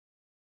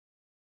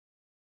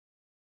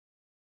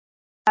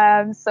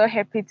I'm so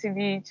happy to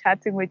be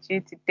chatting with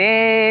you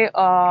today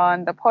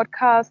on the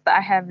podcast.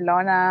 I have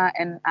Lorna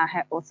and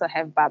also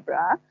have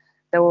Barbara.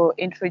 They will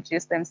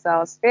introduce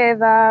themselves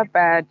further,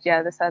 but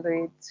yeah, these are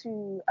the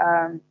two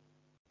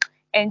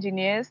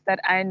engineers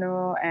that I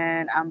know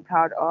and I'm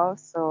proud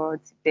of. So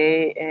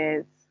today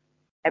is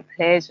a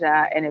pleasure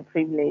and a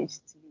privilege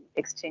to be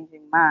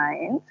exchanging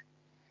minds.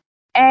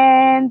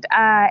 And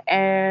I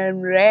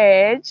am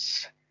Reg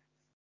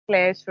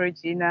slash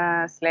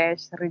Regina slash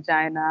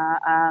Regina.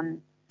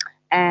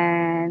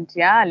 And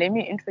yeah, let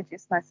me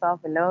introduce myself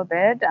a little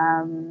bit.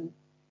 Um,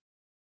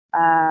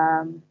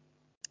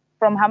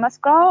 from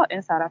Hammarskraal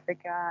in South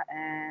Africa,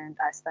 and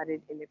I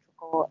studied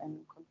electrical and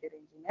computer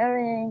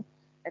engineering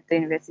at the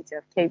University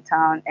of Cape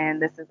Town.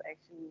 And this is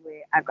actually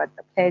where I got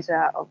the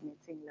pleasure of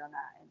meeting Leona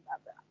and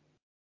Barbara.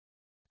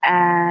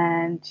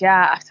 And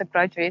yeah, after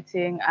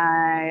graduating,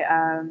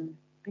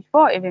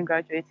 before even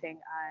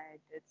graduating, I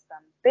did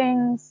some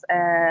things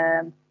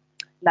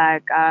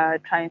like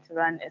trying to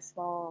run a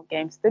small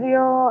game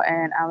studio,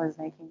 and I was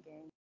making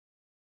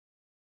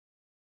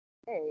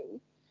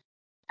games.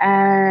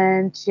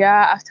 And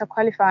yeah, after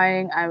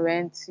qualifying, I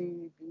went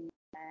to be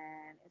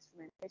an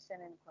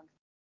instrumentation and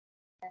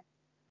control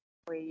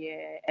for a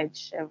year at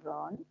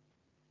Chevron.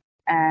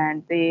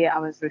 And there I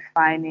was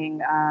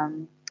refining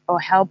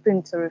or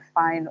helping to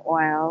refine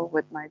oil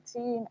with my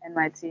team. And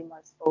my team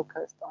was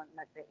focused on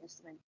like the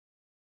instrumentation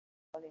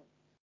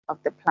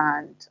of the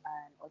plant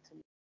and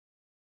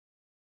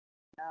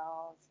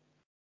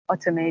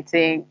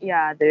automating,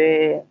 yeah,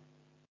 the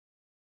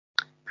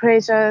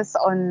pressures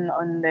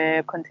on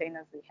the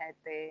containers we had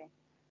there,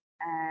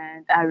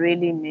 and I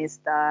really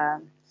missed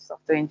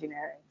software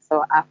engineering.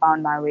 So I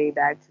found my way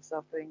back to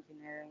software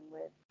engineering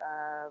with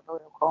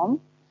Vodacom,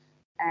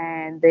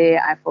 and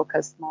there I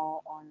focused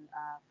more on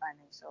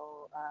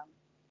financial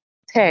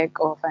tech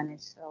or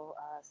financial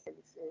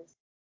services.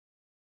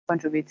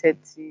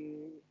 Contributed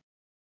to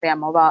their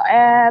mobile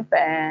app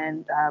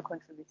and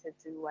contributed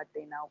to what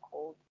they now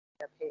call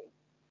Pay.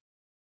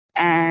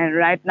 And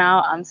right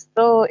now, I'm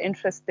still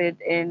interested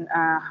in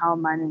how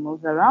money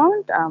moves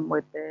around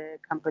with the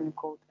company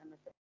called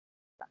MFA.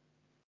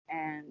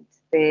 And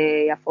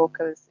their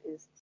focus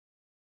is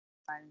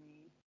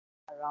money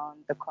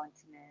around the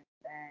continent,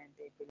 and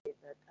they believe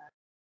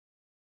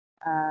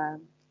that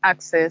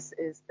access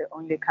is the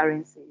only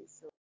currency.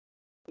 So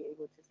be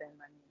able to send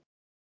money,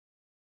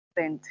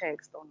 send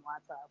text on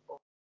WhatsApp, or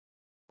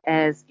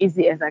as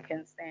easy as I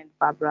can send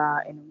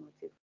Barbara an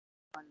emoji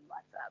on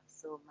WhatsApp.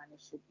 So money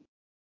should be.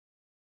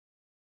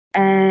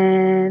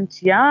 And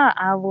yeah,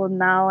 I will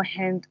now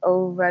hand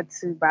over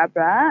to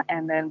Barbara,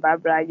 and then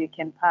Barbara, you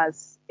can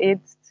pass it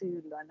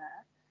to Lorna,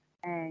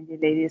 and you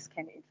ladies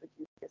can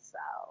introduce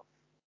yourself.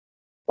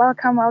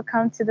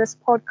 Welcome to this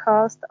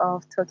podcast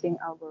of Talking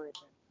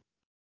Algorithm.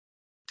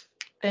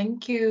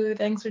 Thank you.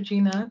 Thanks,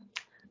 Regina.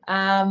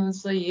 My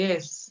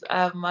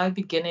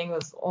beginning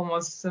was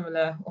almost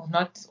similar, or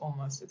not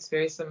almost, it's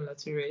very similar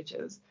to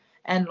Rachel's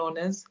and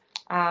Lorna's.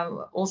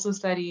 Also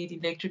studied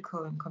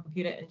electrical and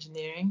computer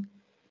engineering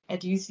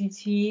at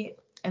UCT,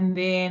 and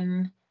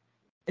then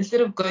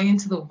instead of going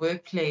into the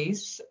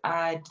workplace,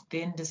 I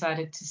then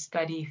decided to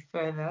study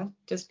further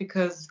just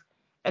because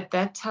at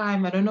that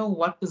time, I don't know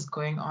what was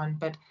going on,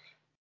 but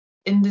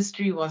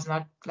industry was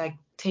not like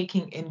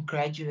taking in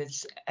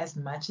graduates as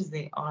much as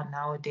they are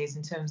nowadays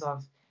in terms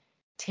of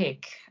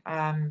tech.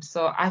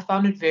 So I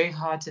found it very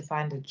hard to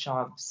find a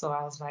job. So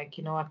I was like,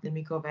 you know what, let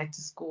me go back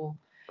to school,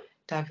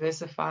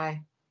 diversify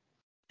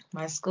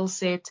my skill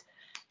set,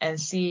 and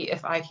see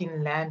if I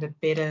can land a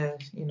better,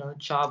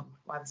 job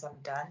once I'm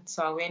done.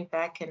 So I went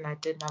back and I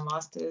did my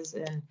master's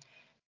in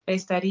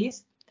space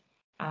studies.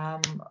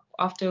 Um,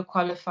 After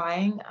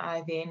qualifying,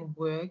 I then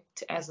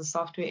worked as a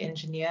software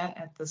engineer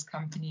at this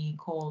company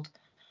called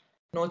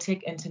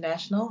Nortec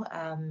International,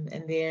 and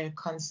they're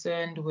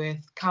concerned with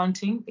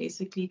counting,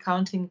 basically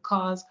counting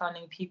cars,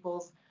 counting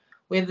people's,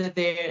 whether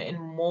they're in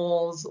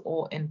malls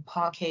or in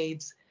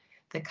parkades,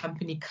 the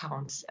company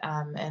counts.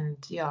 And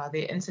yeah,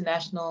 they're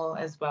international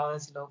as well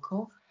as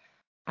local.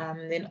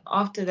 Then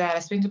after that, I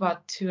spent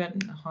about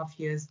 2.5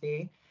 years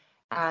there.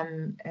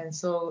 And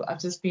so I've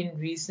just been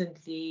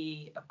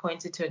recently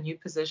appointed to a new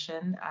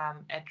position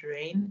at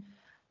Rain.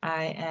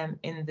 I am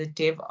in the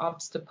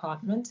DevOps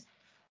department.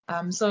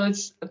 So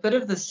it's a bit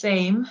of the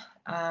same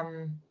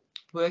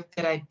work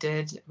that I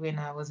did when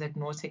I was at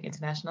Nortec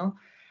International.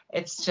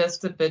 It's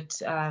just a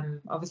bit,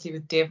 obviously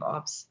with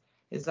DevOps,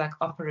 is like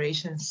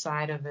operations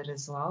side of it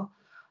as well,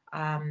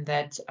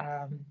 that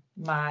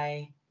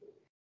my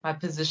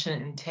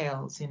position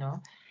entails.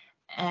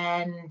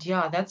 And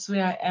yeah, that's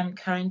where I am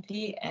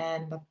currently,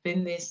 and I've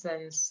been there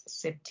since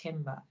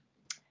September.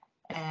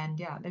 And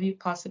yeah, let me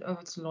pass it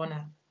over to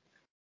Lorna.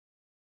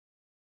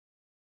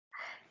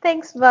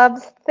 Thanks,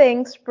 Babs.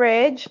 Thanks,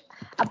 Reg.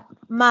 A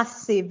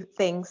massive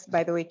thanks,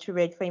 by the way, to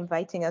Reg for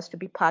inviting us to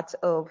be part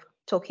of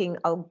Talking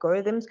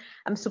Algorithms.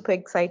 I'm super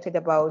excited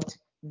about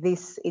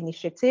this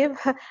initiative.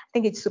 I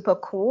think it's super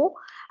cool,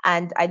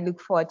 and I look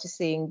forward to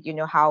seeing,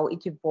 how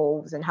it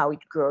evolves and how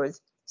it grows.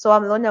 So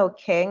I'm Lorna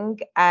Okeng,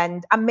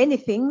 and I'm many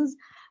things,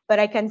 but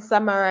I can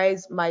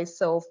summarize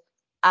myself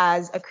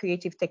as a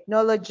creative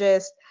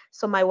technologist.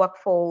 So my work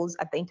falls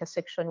at the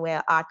intersection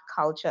where art,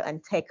 culture,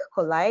 and tech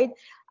collide.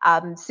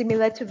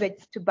 Similar to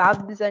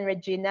Babs and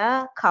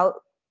Regina,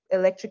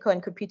 electrical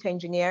and computer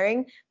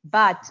engineering,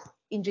 but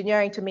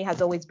engineering to me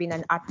has always been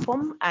an art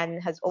form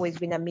and has always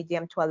been a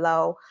medium to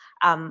allow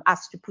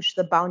us to push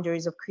the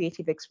boundaries of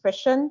creative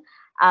expression.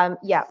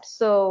 Yeah,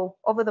 so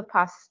over the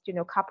past,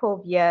 couple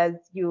of years,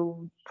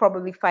 you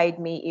probably find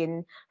me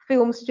in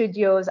film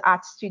studios,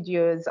 art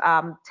studios,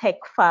 tech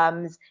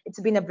firms. It's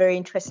been a very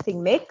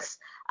interesting mix,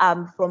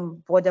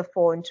 from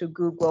Vodafone to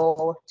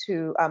Google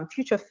to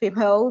Future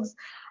Females.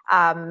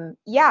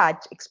 Yeah,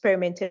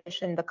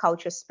 experimentation in the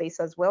culture space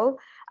as well.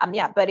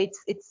 Yeah, but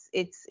it's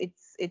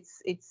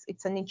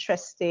an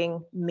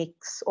interesting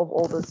mix of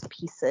all those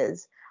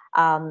pieces.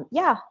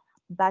 Yeah,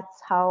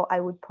 that's how I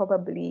would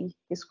probably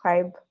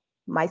describe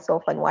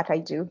myself and what I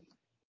do.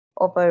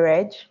 Over,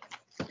 Reg.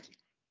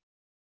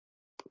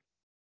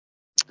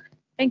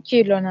 Thank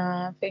you,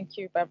 Lorna. Thank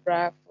you,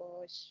 Barbara,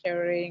 for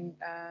sharing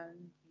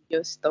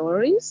your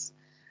stories.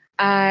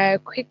 I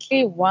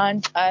quickly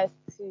want us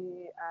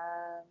to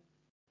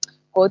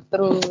go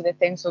through the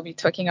things we'll be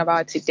talking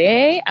about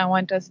today. I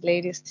want us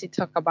ladies to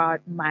talk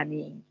about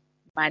money,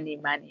 money,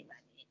 money, money.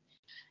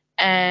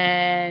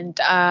 And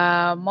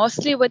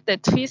mostly with the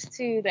twist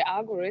to the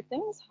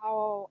algorithms,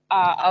 how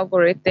are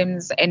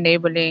algorithms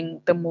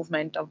enabling the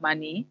movement of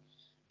money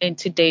in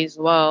today's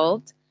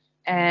world?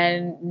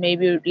 And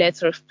maybe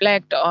let's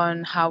reflect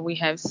on how we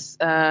have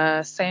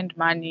sent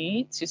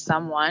money to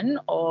someone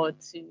or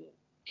to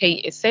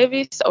pay a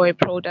service or a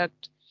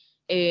product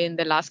in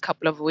the last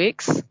couple of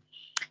weeks.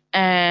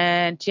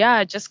 And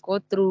yeah, just go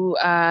through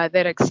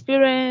their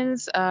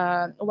experience.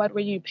 What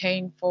were you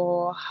paying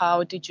for?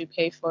 How did you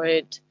pay for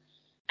it?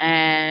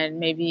 And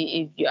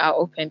maybe if you are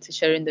open to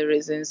sharing the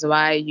reasons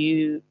why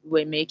you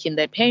were making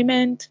the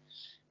payment.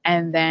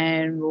 And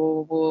then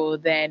we'll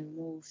then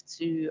move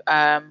to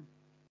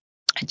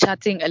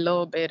chatting a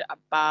little bit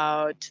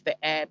about the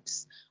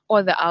apps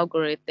or the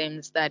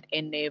algorithms that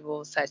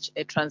enable such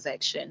a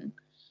transaction.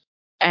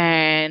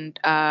 And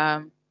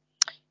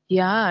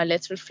yeah,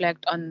 let's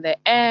reflect on the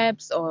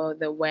apps or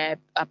the web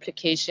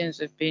applications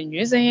we've been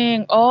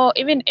using, or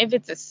even if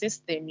it's a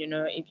system,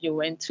 if you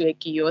went to a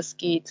kiosk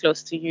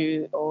close to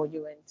you or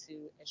you went to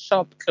a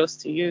shop close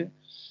to you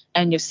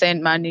and you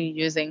sent money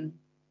using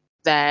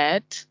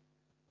that.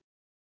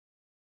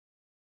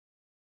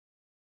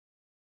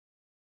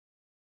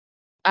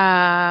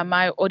 Am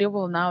I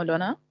audible now,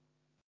 Lorna?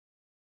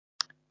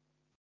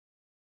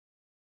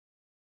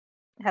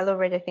 Hello,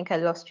 Reg. I think I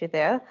lost you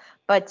there.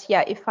 But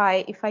yeah, if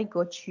I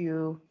got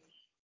you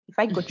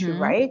Mm-hmm.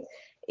 right,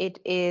 it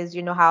is,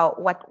 how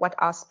what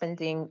our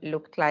spending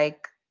looked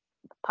like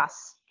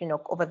past,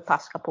 over the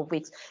past couple of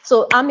weeks.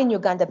 So I'm in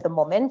Uganda at the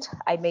moment.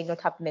 I may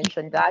not have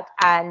mentioned that.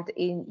 And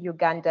in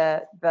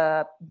Uganda,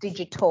 the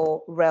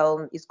digital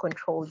realm is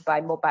controlled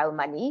by mobile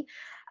money.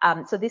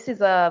 So this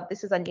is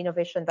an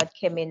innovation that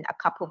came in a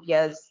couple of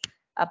years,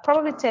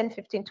 probably 10,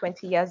 15,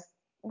 20 years.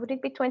 Would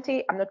it be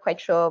 20? I'm not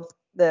quite sure of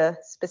the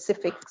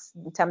specifics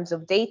in terms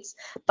of dates,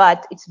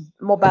 but it's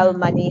mobile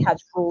money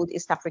has ruled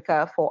East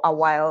Africa for a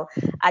while,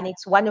 and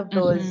it's one of Mm-hmm.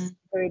 those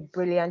very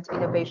brilliant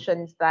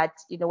innovations that,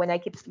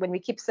 when we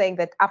keep saying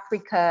that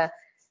Africa,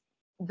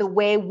 the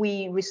way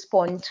we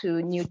respond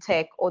to new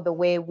tech or the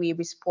way we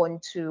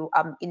respond to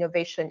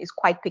innovation is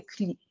quite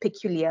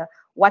peculiar.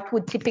 What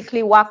would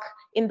typically work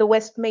in the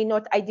West may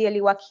not ideally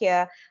work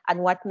here,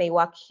 and what may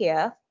work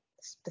here,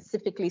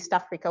 specifically East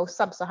Africa or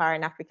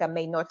Sub-Saharan Africa,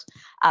 may not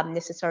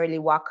necessarily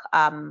work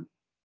um,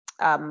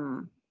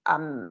 um,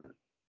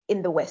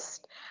 in the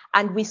West.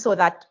 And we saw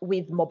that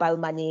with mobile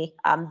money,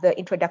 the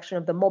introduction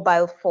of the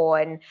mobile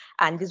phone,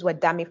 and these were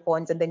dummy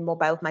phones, and then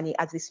mobile money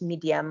as this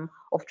medium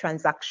of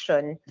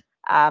transaction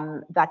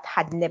that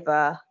had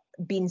never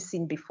been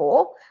seen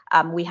before.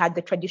 We had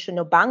the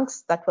traditional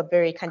banks that were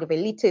very kind of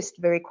elitist,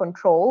 very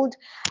controlled.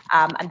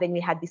 And then we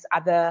had this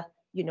other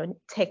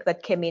tech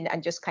that came in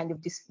and just kind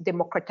of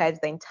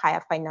democratized the entire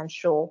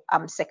financial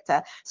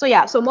sector. So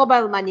yeah, so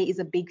mobile money is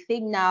a big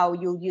thing now.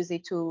 You'll use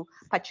it to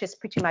purchase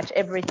pretty much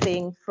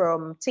everything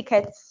from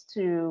tickets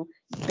to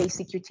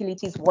basic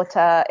utilities,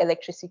 water,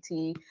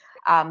 electricity,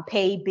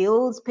 pay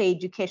bills, pay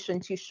education,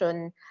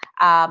 tuition.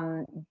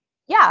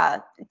 Yeah,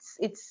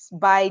 it's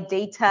buy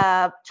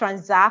data,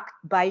 transact,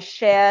 buy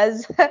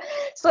shares.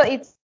 So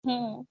it's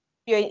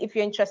if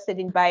you're interested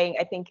in buying,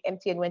 I think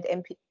MTN went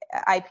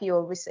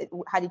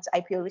had its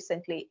IPO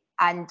recently,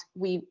 and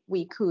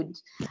we could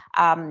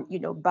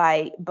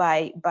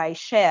buy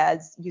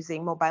shares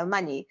using mobile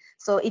money.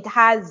 So it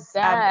has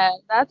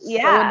That's so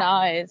yeah.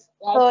 nice.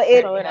 So That's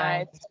it so Yeah.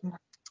 nice.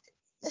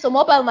 so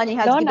mobile money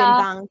has given Lorna,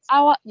 banks.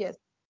 Yes.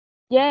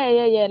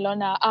 yeah,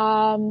 Lorna.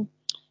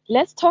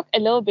 Let's talk a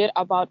little bit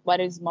about what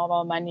is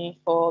mobile money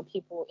for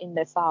people in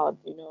the South,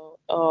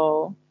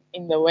 or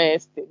in the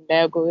West, in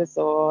Lagos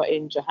or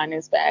in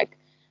Johannesburg.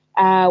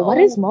 What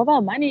is Oh,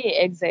 mobile money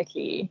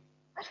exactly?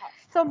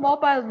 So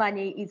mobile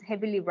money is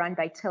heavily run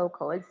by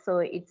telcos. So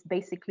it's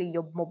basically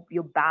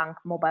your bank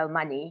mobile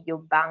money, your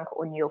bank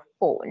on your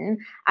phone,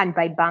 and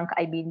by bank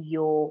I mean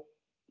your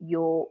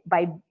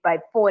by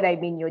phone I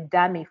mean your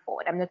dummy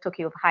phone. I'm not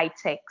talking of high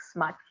tech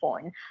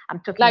smartphone. I'm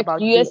talking Like about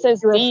the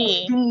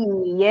USSD.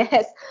 USSD.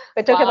 Yes,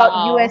 we're talking about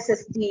Wow.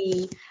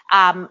 USSD.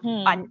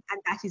 Hmm. And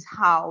that is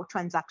how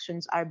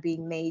transactions are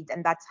being made,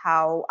 and that's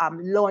how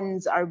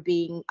loans are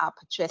being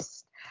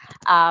purchased.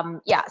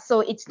 Yeah,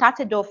 so it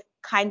started off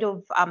kind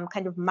of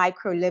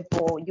micro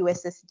level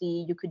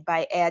USSD. You could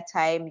buy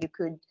airtime, you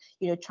could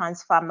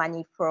transfer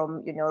money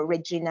from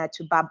Regina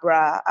to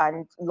Barbara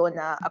and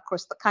Lorna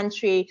across the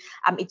country.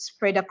 It's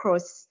spread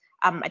across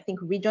I think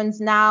regions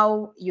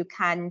now. You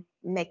can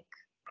make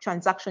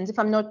transactions.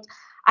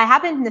 I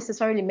haven't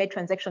necessarily made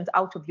transactions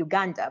out of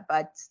Uganda,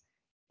 but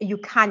you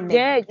can make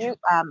Yeah, you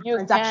can.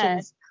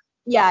 transactions.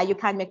 Yeah, you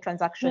can make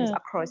transactions Hmm.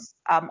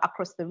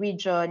 across the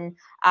region,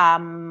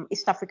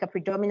 East Africa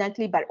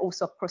predominantly, but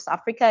also across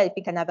Africa, I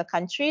think, and other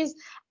countries.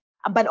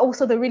 But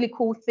also the really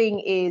cool thing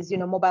is,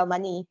 mobile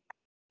money,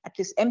 at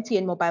least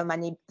MTN mobile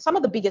money. Some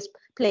of the biggest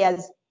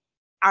players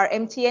are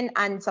MTN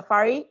and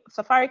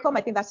Safaricom.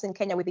 I think that's in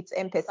Kenya with its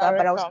M-Pesa,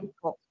 but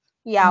Safaricom.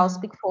 I'll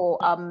speak for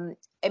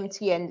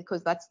MTN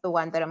because that's the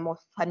one that I'm more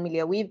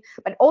familiar with.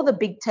 But all the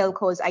big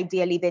telcos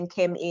ideally then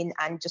came in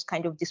and just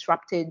kind of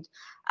disrupted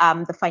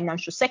the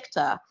financial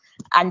sector.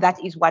 And that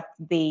is what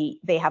they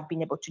have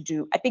been able to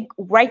do. I think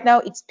right now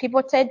it's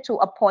pivoted to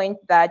a point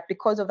that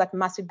because of that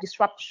massive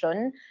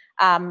disruption,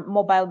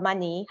 mobile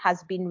money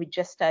has been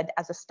registered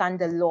as a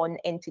standalone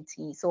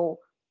entity. So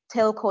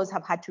telcos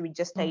have had to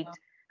register it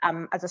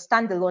as a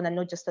standalone and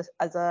not just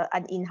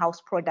an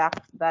in-house product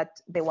that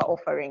they were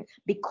offering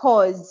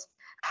because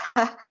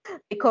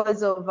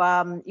because of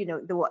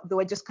they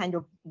were just kind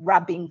of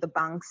rubbing the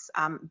banks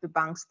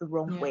the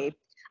wrong Yeah. way,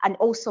 and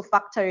also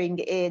factoring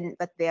in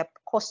that their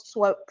costs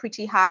were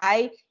pretty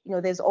high.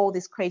 There's all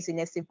this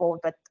craziness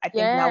involved, but I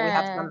think now we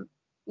have Yeah. some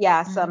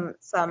yeah Mm.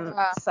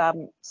 Yeah.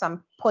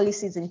 some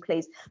policies in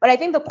place. But I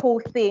think the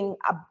cool thing,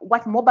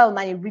 what mobile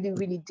money really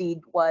really did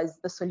was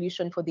the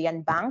solution for the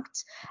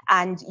unbanked,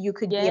 and you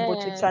could be able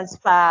to Yes.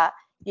 transfer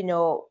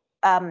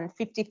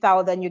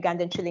 50,000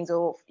 Ugandan shillings,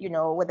 or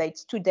whether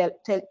it's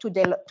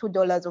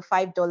 $2 or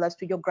 $5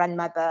 to your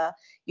grandmother,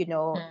 you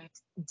know Mm.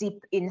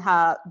 deep in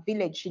her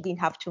village. She didn't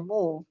have to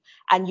move,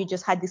 and you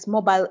just had this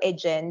mobile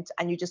agent,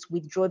 and you just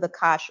withdraw the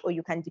cash, or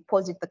you can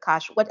deposit the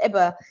cash,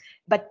 whatever,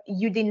 but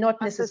you did not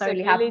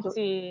necessarily have to.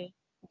 Accessibility.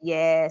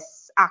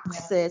 Yes, Yeah.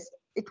 access.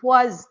 It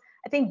was,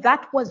 I think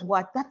that's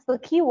the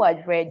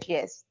keyword, Reg.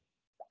 Yes,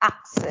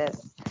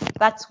 access.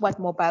 That's what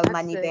mobile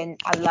money Access. then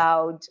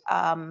allowed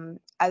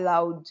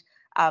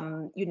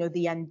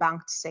the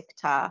unbanked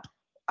sector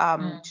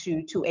Mm.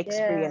 to Yeah.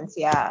 experience.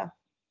 Yeah,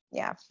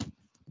 yeah.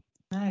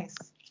 Nice.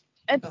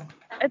 It's Oh.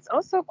 it's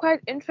also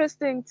quite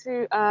interesting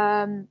to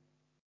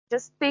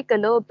just speak a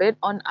little bit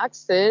on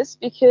access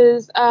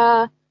because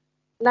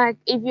like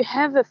if you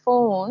have a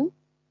phone,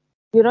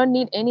 you don't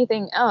need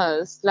anything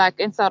else. Like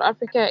in South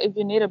Africa, if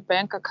you need a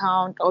bank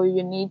account or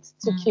you need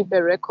to keep Mm.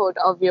 a record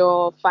of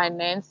your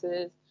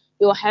finances,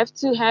 you'll have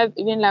to have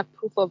even like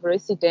proof of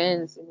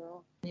residence,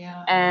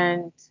 Yeah.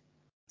 and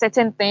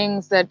certain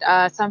things that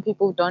some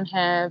people don't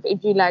have.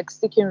 If you like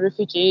seeking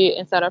refugee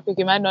in South Africa,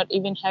 you might not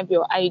even have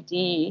your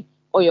ID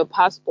or your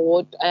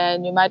passport,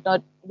 and you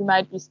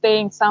might be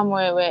staying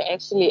somewhere where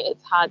actually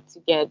it's hard to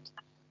get,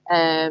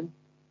 um,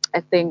 I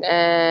think,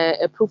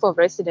 a proof of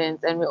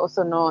residence. And we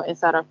also know in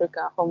South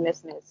Africa,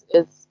 homelessness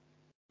is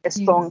a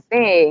strong Yes.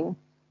 thing,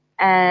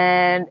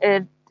 and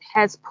it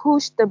has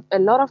pushed a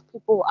lot of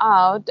people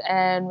out.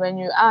 And when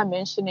you are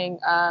mentioning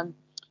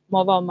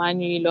mobile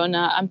money,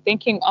 Lona, I'm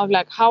thinking of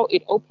like how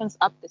it opens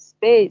up the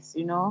space,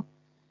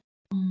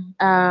 Mm.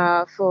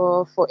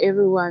 for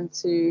everyone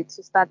to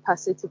start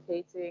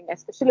participating,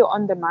 especially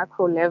on the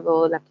macro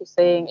level. Like you're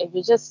saying, if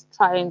you're just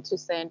trying to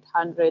send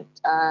 100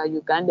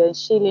 Ugandan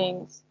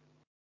shillings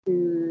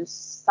to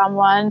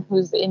someone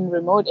who's in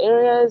remote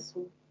areas,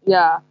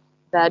 yeah,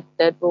 that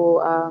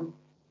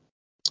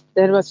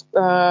was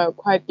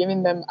quite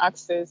giving them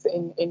access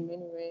in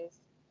many ways.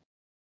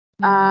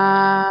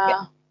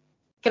 Yeah. Uh,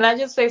 Can I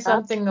just say uh,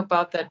 something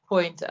about that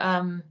point?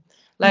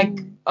 Like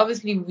mm,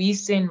 obviously we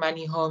send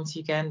money home to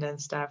Uganda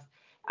and stuff.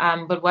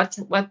 But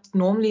what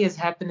normally has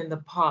happened in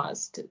the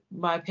past,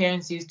 my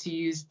parents used to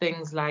use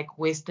things like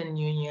Western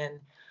Union,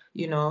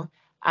 you know.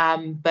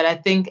 But I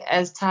think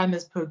as time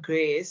has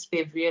progressed,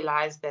 they've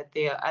realized that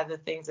there are other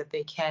things that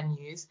they can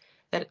use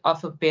that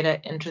offer better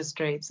interest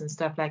rates and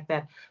stuff like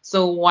that.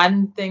 So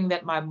one thing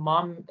that my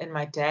mom and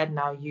my dad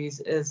now use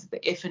is the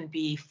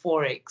F&B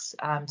Forex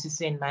to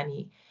send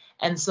money.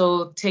 And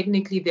so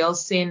technically they'll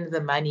send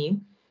the money,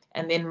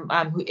 and then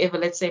whoever,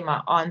 let's say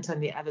my aunt on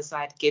the other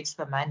side gets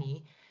the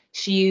money,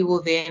 she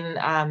will then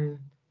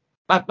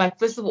but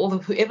first of all,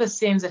 whoever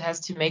sends it has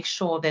to make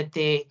sure that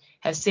they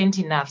have sent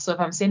enough. So if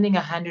I'm sending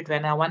 100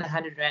 rand, I want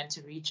 100 rand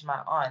to reach my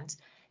aunt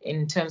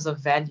in terms of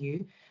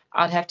value.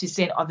 I'd have to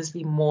send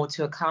obviously more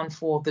to account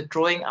for the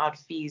drawing out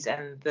fees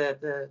and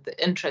the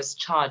interest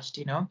charged.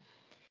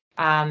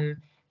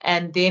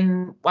 And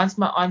then once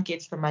my aunt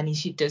gets the money,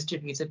 she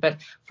distributes it. But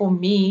for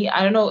me,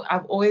 I don't know,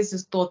 I've always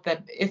just thought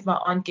that if my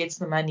aunt gets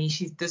the money,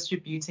 she's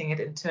distributing it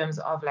in terms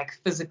of like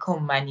physical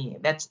money.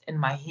 That's in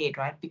my head,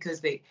 right?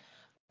 Because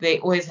they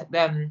always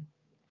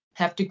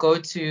have to go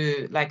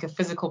to like a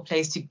physical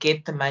place to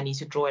get the money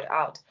to draw it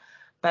out.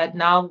 But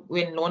now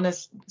when Lorna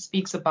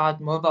speaks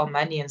about mobile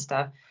money and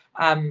stuff,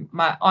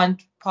 my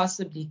aunt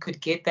possibly could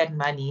get that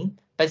money,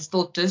 but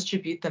still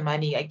distribute the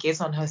money, I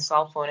guess, on her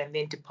cell phone and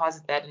then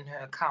deposit that in her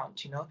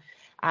account, you know.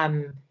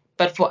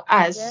 But for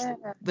us,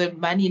 the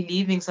money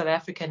leaving South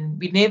Africa,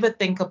 we never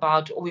think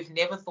about, or we've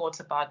never thought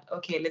about,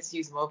 okay, let's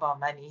use mobile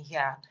money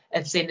here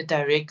and send it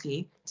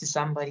directly to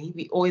somebody.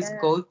 We always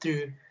go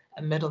through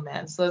a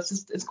middleman. So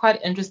it's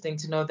quite interesting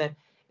to know that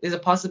there's a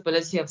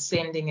possibility of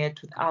sending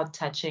it without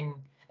touching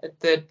a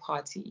third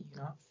party, you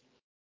know.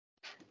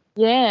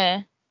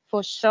 Yeah,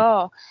 for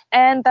sure.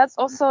 And that's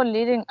also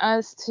leading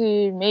us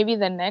to maybe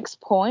the next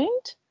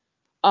point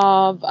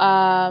of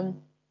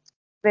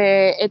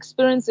the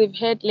experience we've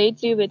had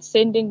lately with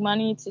sending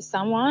money to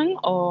someone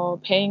or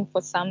paying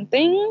for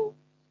something.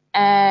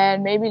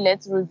 And maybe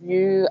let's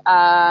review,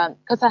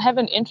 because I have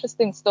an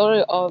interesting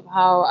story of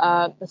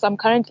how, so I'm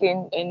currently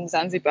in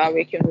Zanzibar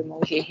working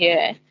remotely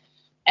here,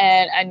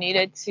 and I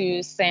needed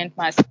to send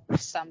myself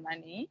some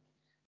money.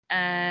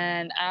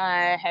 And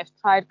I have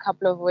tried a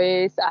couple of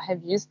ways. I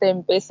have used the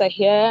M-Pesa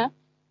here,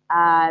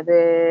 and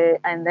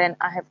then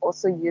I have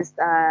also used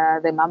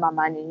the Mama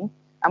Money.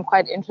 I'm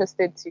quite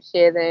interested to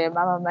share the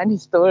Mama Money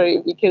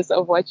story because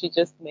of what you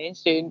just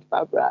mentioned,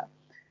 Barbara.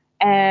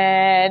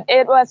 And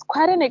it was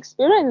quite an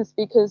experience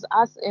because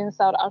us in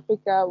South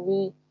Africa,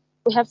 we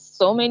have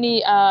so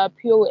many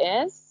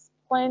POS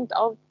point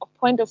of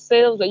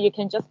sales that you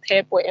can just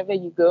tap wherever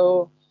you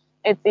go.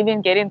 It's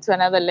even getting to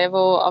another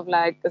level of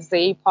like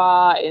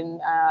Zappa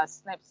and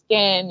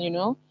SnapScan, you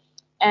know.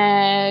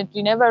 And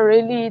we never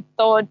really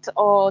thought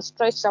or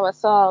stretched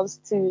ourselves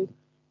to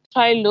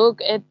try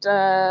look at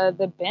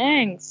the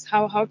banks.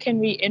 How can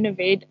we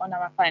innovate on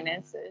our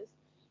finances?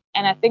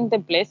 And I think the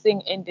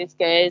blessing in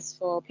disguise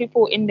for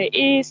people in the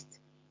East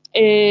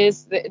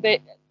is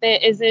that there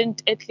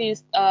isn't, at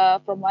least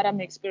from what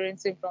I'm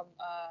experiencing from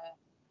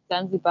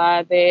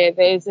Zanzibar, there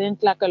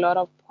isn't like a lot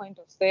of point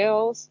of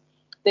sales.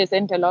 There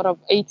isn't a lot of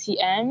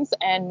ATMs,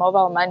 and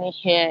mobile money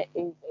here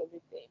is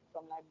everything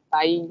from like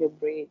buying your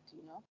bread,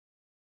 you know,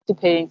 to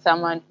paying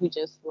someone who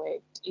just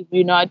worked. If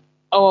you're not,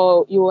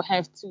 or you will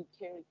have to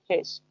carry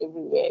cash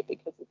everywhere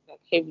because it's like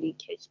heavily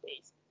cash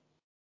based.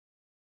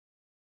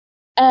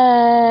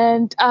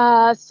 And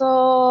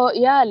so,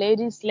 yeah,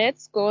 ladies,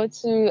 let's go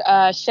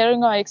to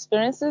sharing our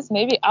experiences.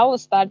 Maybe I will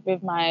start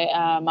with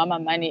my Mama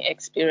Money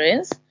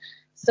experience.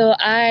 So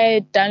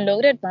I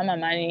downloaded Mama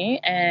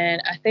Money,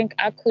 and I think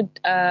I could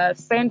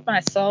send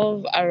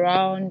myself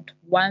around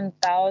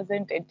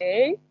 1,000 a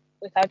day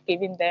without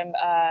giving them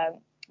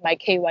my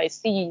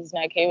KYCs.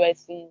 My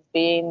KYCs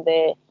being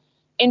the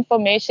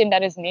information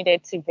that is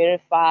needed to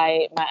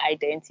verify my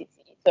identity.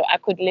 So I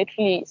could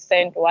literally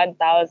send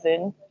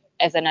 1,000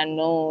 as an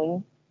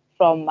unknown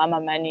from Mama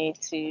Money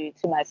to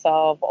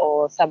myself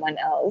or someone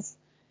else.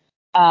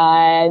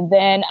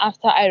 Then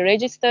after I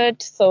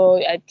registered, so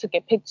I took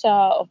a picture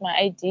of my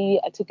ID,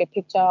 I took a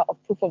picture of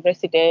proof of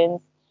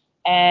residence,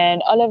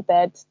 and all of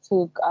that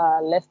took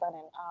less than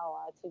an hour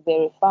to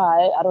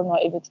verify. I don't know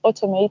if it's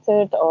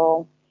automated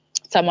or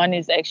someone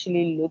is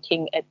actually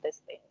looking at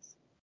these things.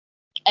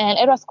 And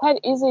it was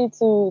quite easy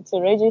to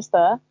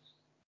register.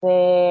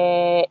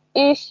 The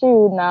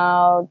issue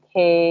now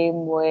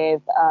came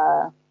with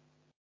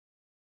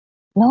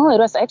no, it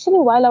was actually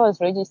while I was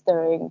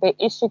registering. The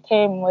issue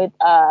came with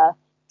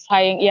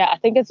trying. Yeah, I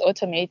think it's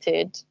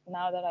automated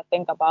now that I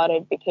think about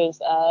it because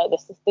the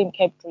system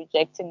kept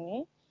rejecting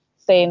me,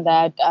 saying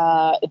that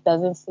it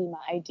doesn't see my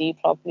ID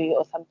properly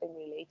or something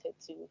related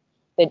to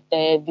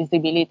the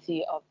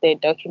visibility of the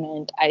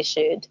document I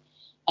shared.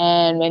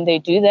 And when they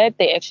do that,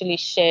 they actually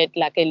shared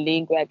like a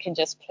link where I can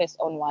just press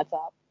on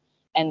WhatsApp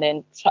and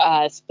then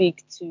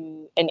speak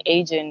to an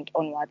agent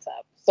on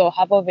WhatsApp. So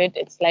half of it,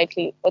 it's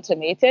slightly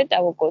automated.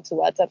 I will go to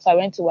WhatsApp. So I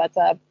went to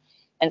WhatsApp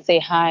and say,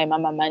 hi,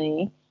 Mama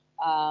Money.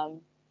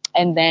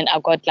 And then I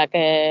got like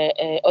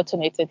a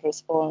automated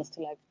response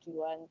to like, do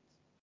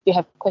you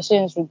have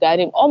questions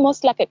regarding,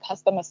 almost like a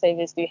customer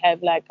service? Do you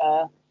have like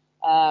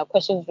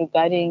questions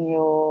regarding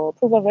your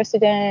proof of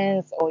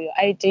residence or your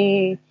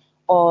ID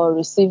or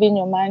receiving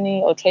your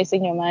money or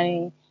tracing your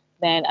money?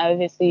 Then I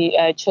obviously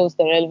chose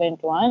the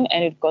relevant one,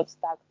 and it got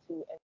stuck to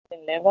a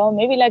certain level,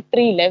 maybe like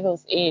 3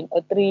 levels in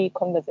or 3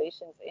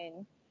 conversations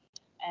in.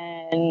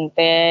 And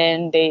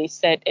then they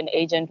said an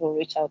agent will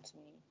reach out to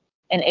me.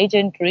 An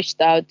agent reached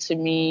out to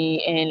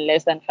me in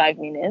less than 5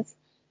 minutes,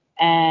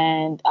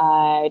 and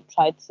I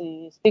tried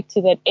to speak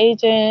to that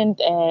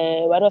agent.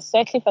 What was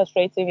slightly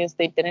frustrating is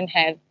they didn't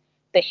have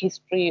the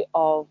history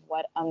of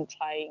what I'm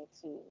trying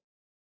to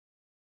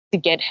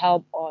get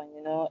help on.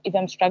 You know, if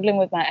I'm struggling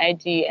with my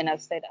ID and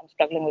I've said I'm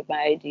struggling with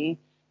my ID,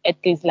 at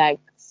least like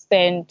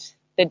send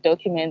the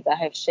documents I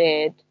have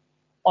shared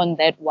on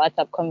that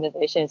WhatsApp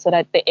conversation so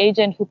that the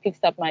agent who picks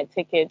up my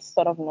ticket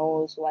sort of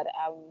knows what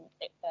I'm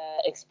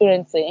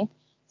experiencing.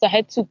 So I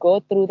had to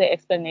go through the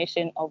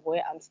explanation of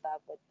where I'm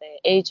stuck with the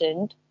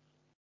agent,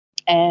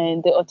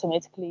 and they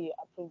automatically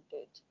approved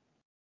it.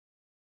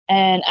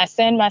 And I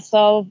sent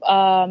myself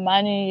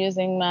money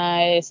using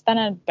my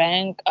Standard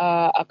Bank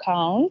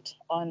account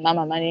on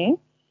Mama Money,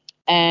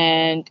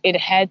 and it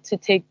had to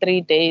take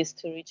 3 days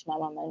to reach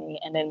Mama Money,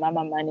 and then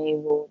Mama Money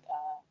would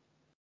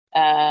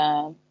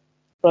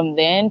from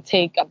then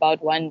take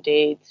about 1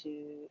 day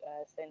to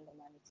send the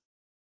money.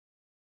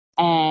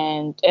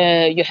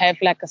 And you have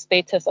like a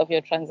status of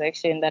your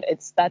transaction that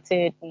it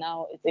started,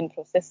 now it's in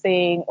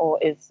processing, or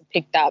it's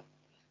picked up.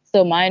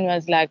 So mine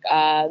was like,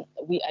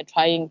 we are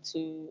trying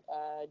to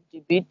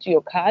debit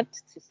your card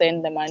to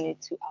send the money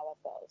to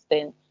ourselves.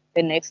 Then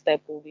the next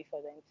step will be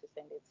for them to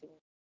send it to me.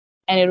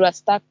 And it was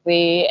stuck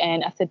there.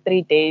 And after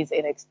 3 days,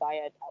 it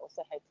expired. I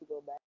also had to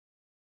go back.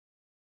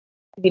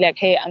 Be like,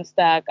 hey, I'm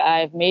stuck.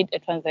 I've made a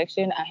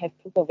transaction. I have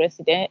proof of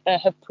resident. I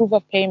have proof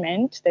of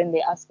payment. Then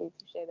they asked me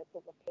to share the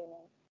proof of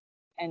payment,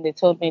 and they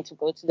told me to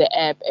go to the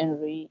app and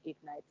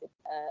reignite it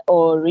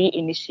or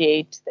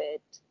reinitiate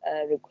that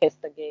request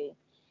again.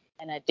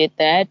 And I did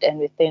that, and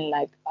within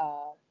like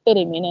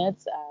 30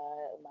 minutes,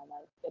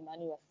 the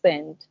money was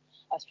sent.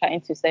 I was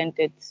trying to send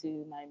it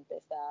to my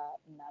M-Pesa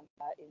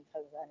number in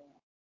Tanzania.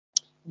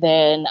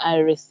 Then I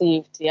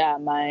received,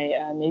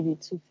 my maybe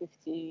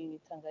 250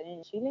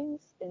 Tanzanian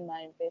shillings in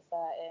my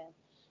M-Pesa, and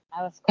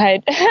I was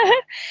quite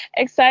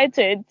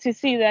excited to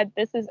see that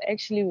this is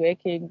actually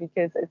working,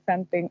 because it's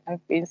something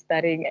I've been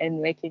studying and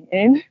working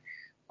in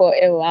for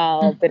a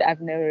while, but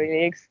I've never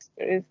really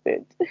experienced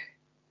it.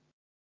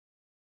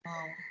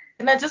 Wow.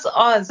 Can I just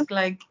ask,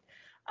 like,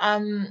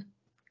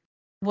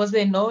 was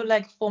there no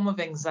like form of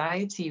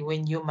anxiety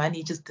when your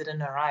money just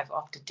didn't arrive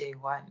after day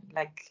one?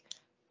 Like,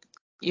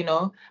 I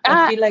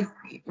Ah, feel like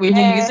when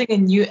you're yeah. using a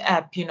new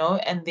app,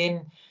 and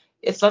then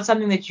it's not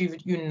something that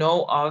you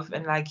know of,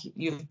 and like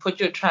you've put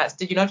your trust.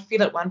 Did you not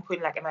feel at one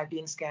point like, am I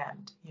being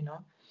scammed?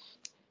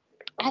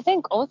 I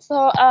think also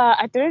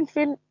I didn't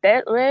feel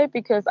that way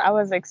because I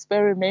was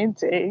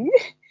experimenting.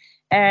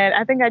 And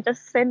I think I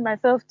just sent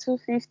myself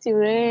 250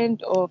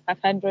 rand or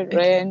 500 Okay.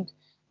 rand.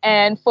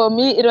 And for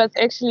me, it was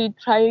actually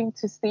trying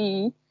to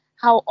see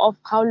how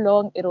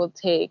long it will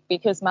take,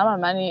 because Mama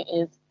Money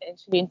is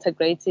actually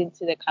integrated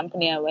to the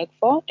company I work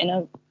for.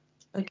 I've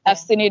Okay.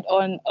 seen it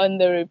on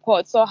the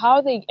report. So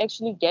how they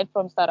actually get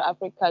from South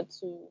Africa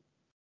to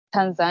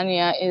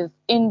Tanzania is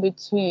in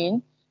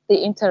between. They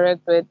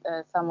interact with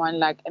someone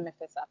like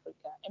MFS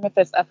Africa.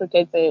 MFS Africa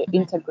is the Mhm.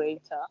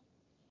 integrator.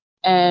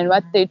 And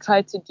what Mhm. they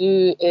try to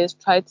do is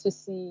try to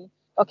see,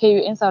 okay,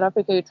 you're in South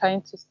Africa, you're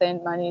trying to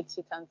send money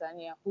to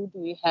Tanzania. Who do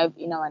we have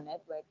in our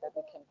network that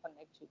we can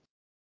connect you to?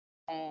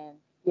 And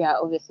yeah,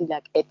 obviously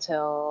like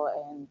Airtel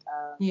and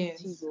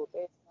Yes. Tigo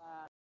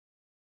Pesa,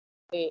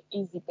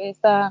 Easy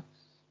Pesa,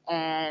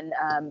 and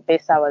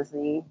Pesa was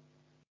the.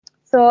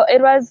 So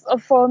it was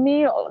for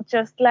me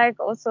just like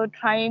also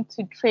trying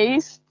to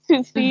trace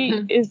to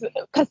see is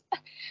because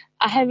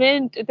I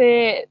haven't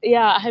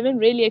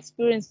really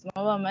experienced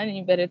mobile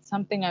money, but it's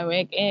something I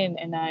work in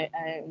and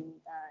I'm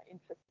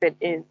interested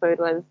in. So it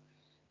was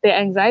the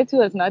anxiety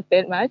was not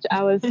that much.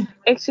 I was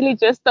actually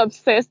just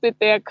obsessed with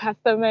their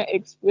customer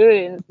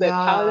experience, that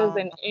how does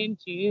Yeah, an end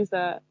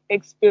user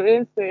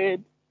experience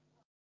it.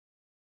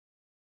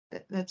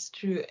 that's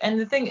true. And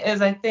the thing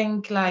is, I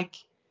think like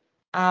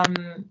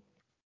um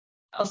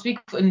I'll speak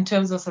in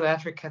terms of South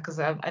Africa because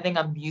I think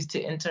I'm used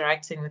to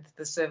interacting with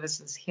the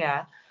services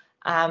here.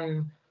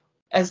 Um,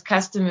 as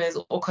customers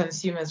or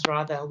consumers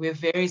rather, we're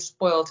very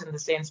spoiled in the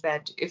sense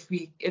that if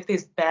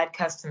there's bad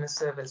customer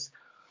service,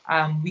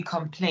 we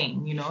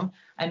complain,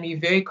 and we're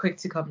very quick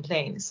to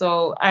complain.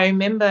 So I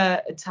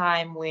remember a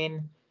time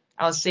when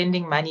I was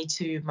sending money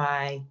to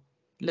my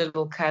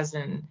little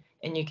cousin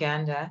in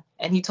Uganda,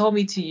 and he told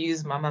me to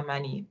use Mama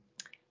Money.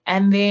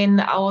 And then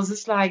I was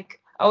just like,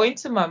 I went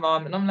to my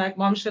mom and I'm like,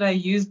 Mom, should I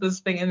use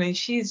this thing? And then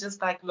she's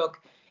just like, look,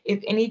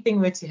 if anything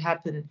were to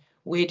happen,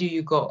 where do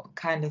you go?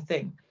 Kind of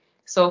thing.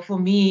 So for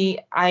me,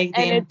 I And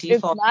then it's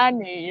default.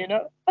 money.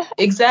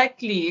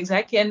 Exactly,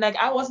 exactly. And like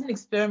I wasn't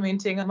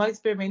experimenting. I'm not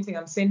experimenting.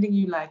 I'm sending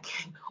you like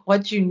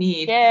what you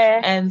need. Yeah,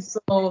 And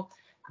so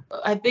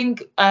I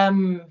think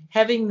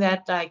having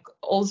that like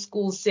old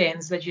school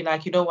sense that you're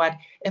like, you know what,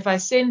 if I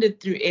send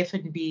it through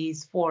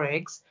F&B's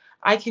Forex,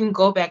 I can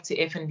go back to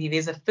F&B.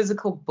 There's a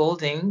physical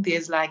building.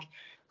 There's like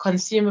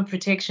consumer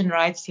protection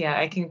rights here.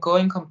 I can go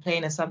and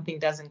complain if something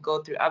doesn't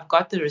go through. I've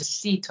got the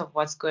receipt of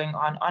what's going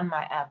on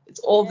my app. It's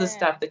all the yeah,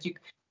 stuff that you're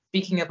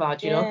speaking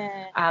about, yeah,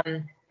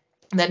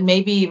 that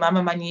maybe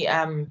Mama Money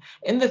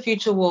in the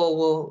future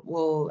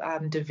will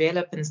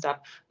develop and stuff.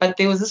 But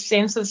there was a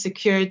sense of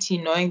security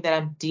knowing that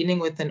I'm dealing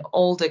with an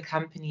older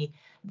company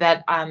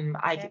that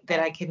yeah.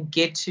 I can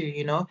get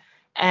to,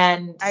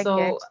 And I get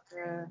so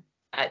you.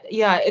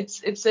 yeah,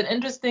 it's an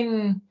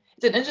interesting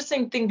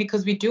thing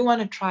because we do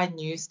want to try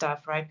new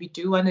stuff, right? We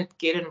do want to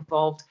get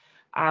involved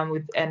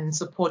with and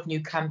support new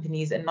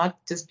companies and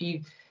not just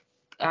be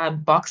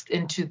boxed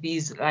into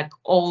these like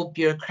old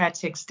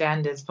bureaucratic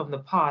standards from the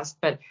past,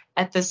 but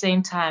at the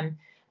same time,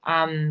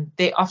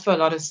 they offer a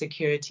lot of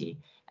security.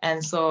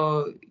 And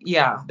so,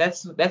 yeah,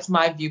 that's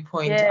my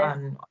viewpoint Yes,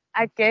 on.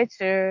 I get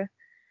you.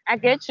 I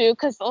get you.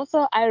 Because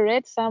also, I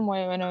read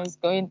somewhere when I was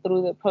going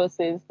through the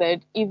process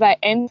that if I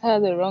enter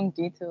the wrong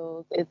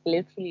details, it's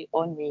literally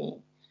on me.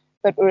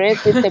 But whereas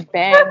with the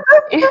bank,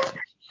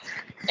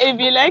 if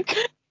you like,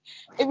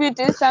 if you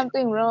do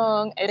something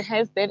wrong, it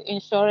has that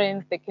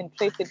insurance. They can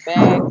trace it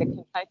back. They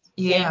can try to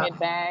claim Yeah, it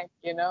back.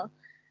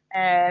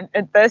 And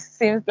it does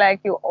seems like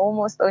you're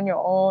almost on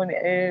your own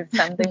if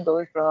something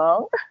goes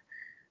wrong.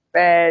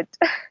 But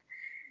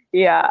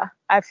yeah,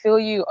 I feel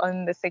you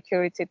on the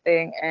security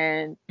thing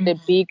and the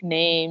mhm, big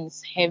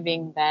names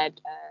having that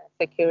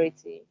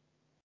security.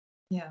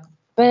 yeah,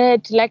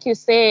 But like you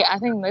say, I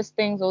think these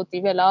things will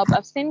develop.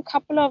 I've seen a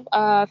couple of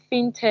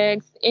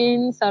fintechs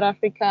in South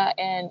Africa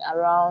and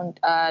around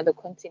the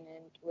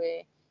continent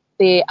where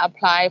they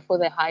apply for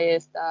the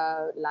highest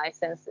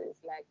licenses,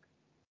 like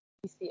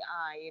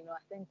PCI.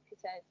 I think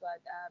PCI is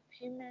what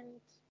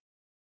payment.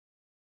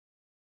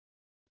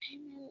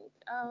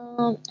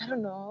 I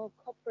don't know,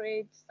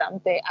 corporate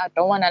something. I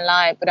don't want to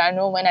lie, but I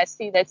know when I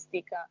see that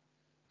sticker,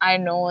 I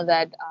know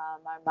that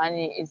my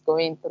money is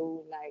going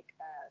through like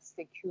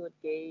secured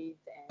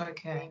gates and it's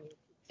okay, being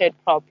encrypted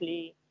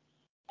properly.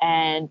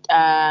 And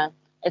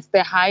it's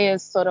the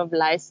highest sort of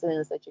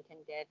license that you can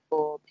get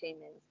for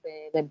payments.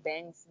 The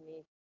banks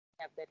need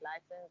to have that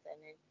license,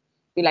 and then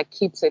you like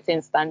keep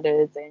certain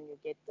standards, and you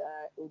get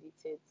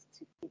audited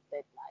to keep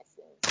that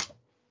license.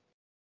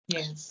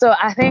 yes. So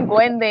I think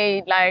when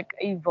they like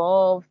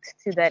evolved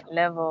to that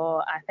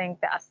level, I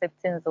think the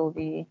acceptance will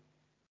be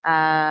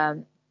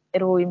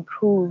it will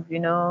improve,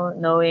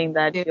 knowing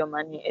that Yeah. your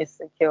money is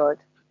secured.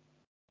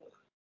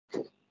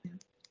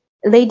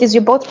 Ladies,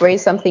 you both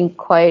raised something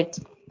quite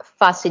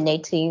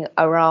fascinating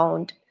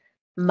around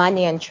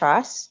money and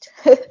trust.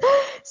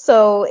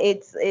 So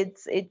it's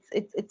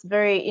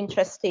very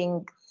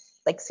interesting,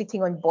 like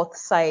sitting on both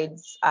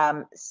sides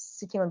of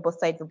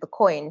the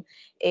coin.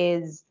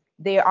 Is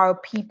there are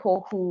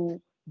people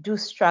who do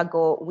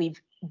struggle with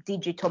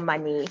digital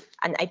money,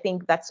 and I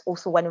think that's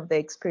also one of the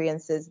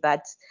experiences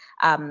that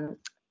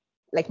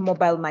like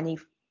mobile money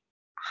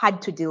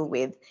had to deal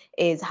with,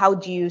 is how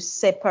do you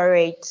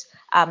separate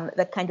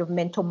the kind of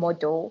mental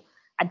model,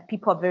 and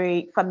people are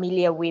very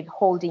familiar with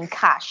holding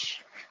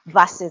cash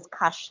versus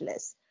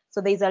cashless.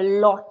 So there's a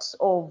lot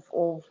of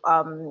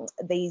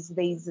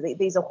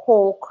there's a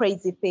whole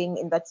crazy thing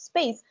in that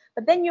space.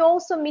 But then you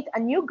also meet a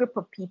new group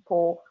of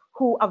people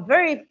who are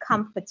very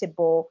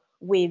comfortable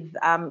with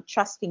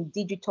trusting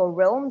digital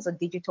realms or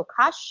digital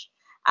cash.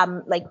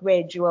 Like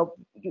Reg,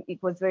 it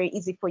was very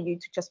easy for you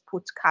to just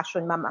put cash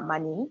on Mama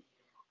Money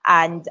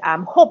and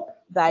hope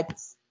that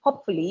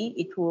hopefully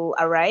it will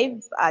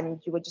arrive, and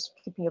you were just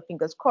keeping your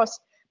fingers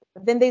crossed.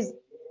 But then there's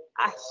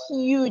a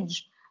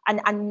huge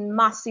and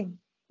massive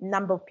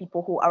number of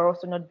people who are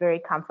also not very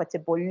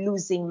comfortable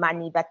losing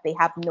money that they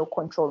have no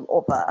control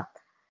over.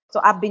 So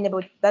I've been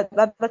able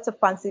that's a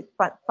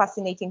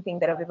fascinating thing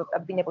that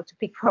I've been able to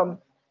pick from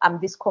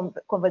this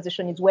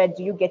conversation, is where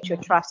do you get your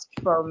trust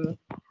from,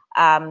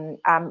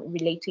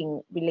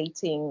 relating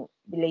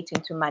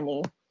to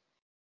money,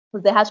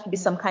 because there has to be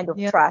some kind of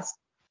Yeah. trust.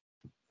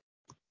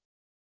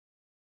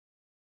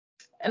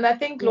 And I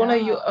think, Lorna,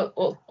 you Yeah.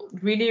 are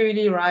really,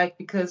 really right,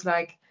 because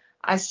like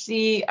I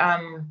see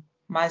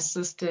my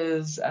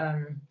sister's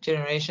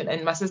generation,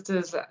 and my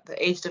sister's the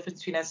age difference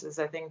between us is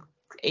I think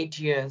 8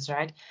 years,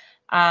 right?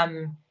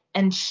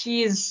 And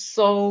she is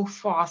so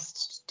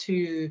fast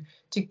to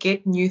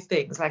get new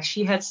things. Like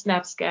she had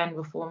SnapScan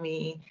before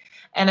me,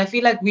 and I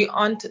feel like we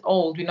aren't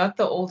old. We're not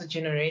the older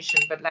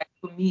generation, but like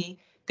for me,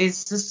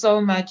 there's just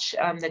so much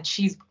that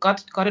she's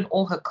gotten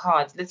all her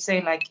cards. Let's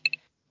say like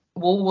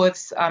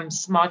Woolworths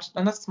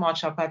not smart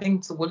shop, I think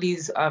it's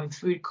Woolies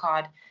food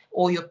card,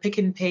 or your Pick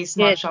and Pay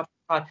smart Yes. shop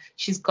card.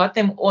 She's got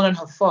them all on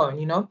her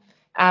phone.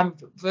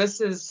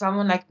 Versus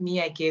someone like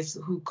me, I guess,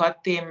 who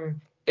got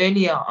them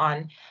earlier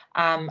on.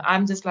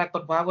 I'm just like,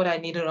 but why would I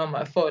need it on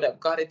my phone? I've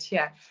got it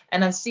here.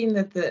 And I've seen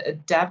that the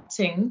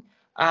adapting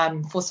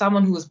for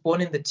someone who was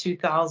born in the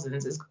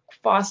 2000s is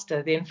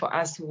faster than for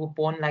us who were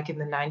born like in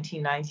the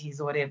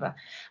 1990s or whatever.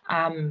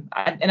 And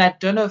I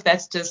don't know if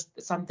that's just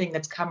something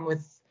that's come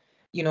with,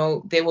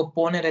 they were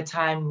born at a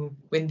time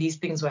when these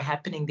things were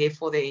happening,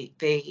 therefore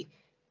they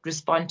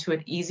respond to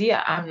it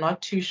easier. I'm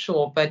not too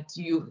sure, but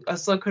you are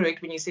so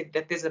correct when you said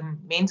that there's a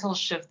mental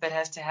shift that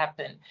has to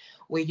happen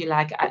where you're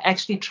like, I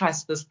actually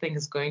trust this thing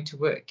is going to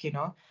work.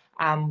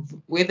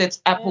 Whether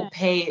it's Apple Yeah.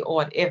 Pay or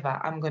whatever,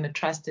 I'm going to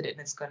trust it and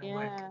it's going to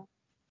work. Yeah.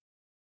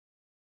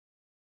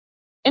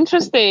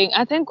 Interesting.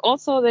 I think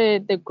also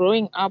the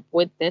growing up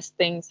with these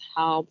things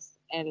helps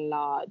a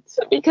lot,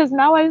 because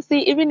now I see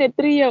even a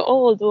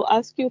 3-year-old will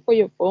ask you for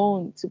your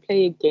phone to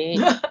play a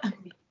game.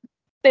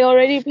 They're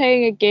already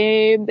playing a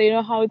game. They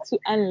know how to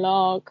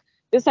unlock.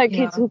 There's like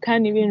kids Yeah. who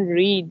can't even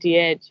read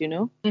yet,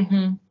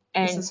 Mm-hmm. This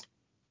and is.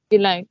 Be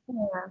like,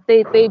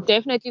 Yeah. they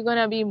definitely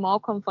gonna be more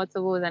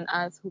comfortable than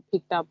us who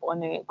picked up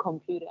on a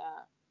computer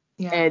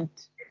Yeah. at,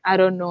 I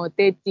don't know,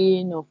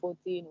 13 or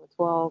 14 or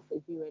 12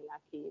 if you were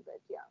lucky. But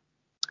yeah,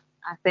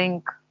 I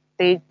think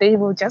they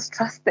will just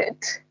trust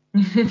it.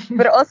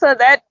 But also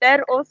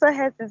that also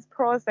has its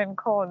pros and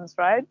cons,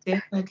 right?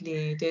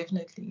 Definitely,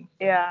 definitely.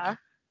 Yeah.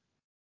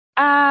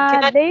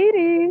 Can I?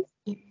 Ladies.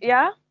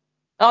 Yeah.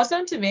 I was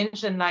going to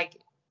mention, like,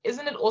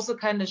 isn't it also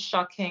kind of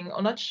shocking,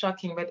 or not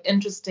shocking, but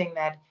interesting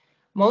that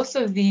most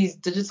of these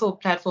digital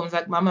platforms,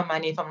 like Mama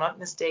Money, if I'm not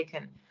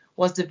mistaken,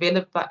 was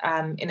developed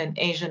in an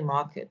Asian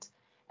market.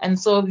 And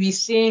so we're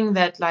seeing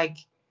that, like,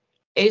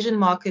 Asian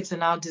markets are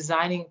now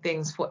designing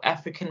things for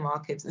African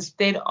markets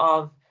instead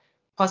of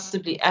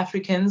possibly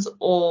Africans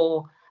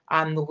or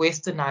the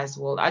westernized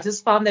world. I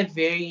just found that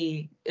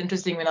very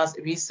interesting when I was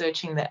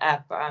researching the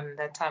app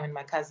that time, and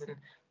my cousin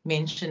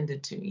mentioned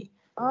it to me.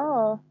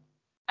 Oh,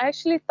 I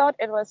actually thought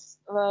it was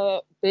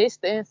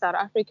based in South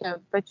Africa,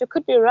 but you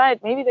could be right.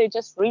 Maybe they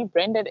just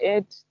rebranded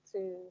it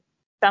to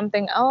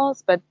something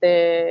else, but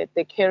the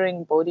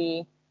carrying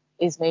body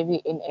is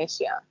maybe in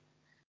Asia.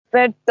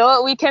 But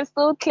though we can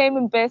still claim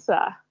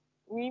M-Pesa.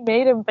 We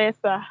made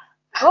M-Pesa.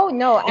 Oh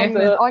no, and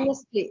So,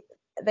 honestly,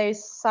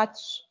 there's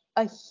such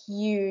a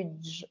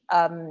huge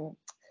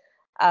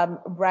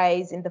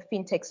rise in the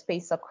fintech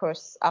space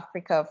across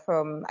Africa.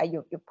 From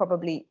you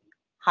probably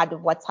heard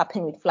of what's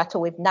happening with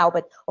Flutterwave now,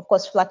 but of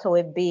course,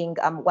 Flutterwave being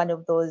one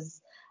of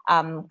those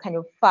kind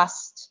of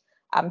fast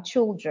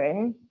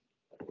children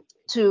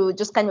to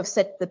just kind of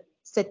set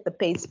the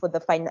pace for the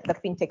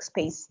fintech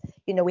space.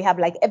 You know, we have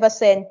like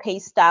Eversend,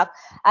 Paystack.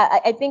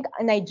 I think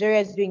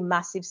Nigeria is doing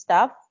massive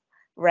stuff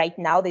right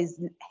now. There's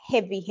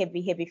heavy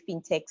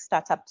fintech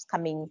startups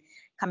coming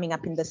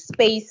up in the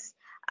space.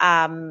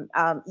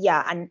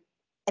 Yeah, and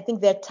I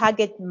think their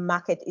target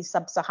market is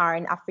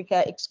sub-Saharan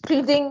Africa,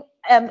 excluding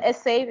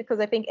SA, because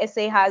I think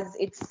SA has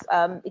its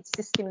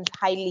systems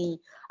highly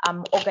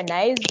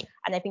organized,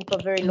 and I think for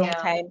a very long Yeah.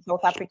 time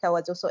South Africa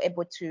was also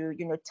able to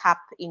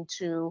tap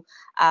into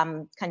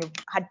had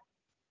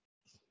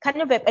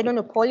kind of I don't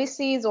know,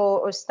 policies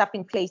or stuff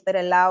in place that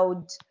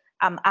allowed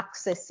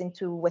access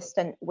into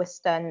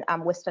Western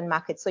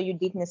markets. So you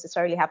didn't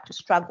necessarily have to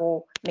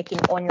struggle making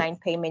online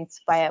payments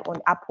via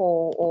on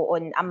Apple or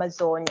on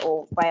Amazon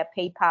or via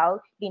PayPal.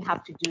 You didn't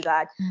have to do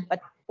that.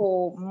 But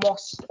for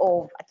most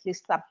of at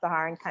least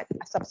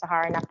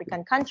sub-Saharan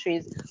African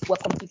countries were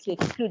completely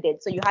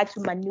excluded. So you had to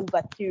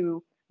maneuver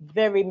through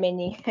very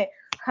many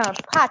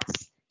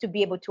paths to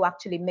be able to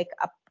actually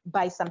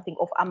buy something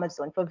off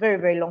Amazon. For a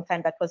very long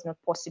time that was not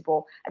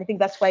possible. And I think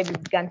that's why we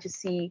began to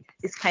see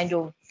this kind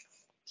of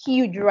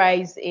huge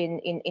rise in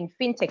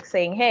fintech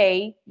saying,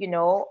 hey,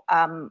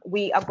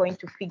 we are going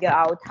to figure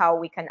out how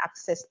we can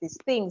access these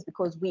things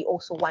because we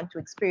also want to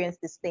experience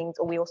these things,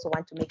 or we also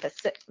want to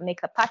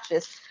make a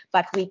purchase,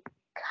 but we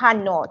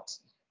cannot.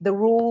 The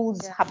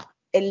rules have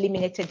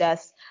eliminated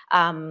us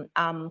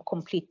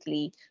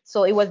completely.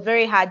 So it was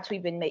very hard to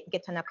even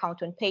get an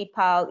account on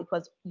PayPal.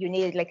 You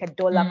needed like a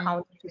dollar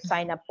account to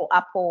sign up for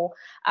Apple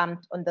on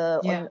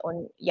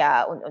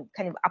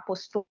kind of Apple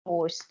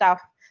Store stuff.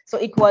 So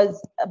it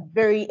was a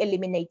very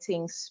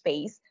eliminating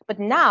space. But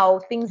now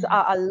things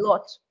are a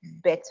lot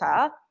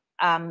better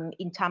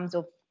in terms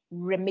of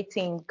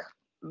remitting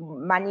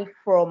money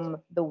from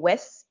the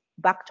West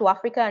back to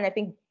Africa. And I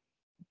think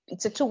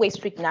it's a two-way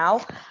street now.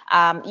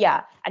 And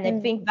I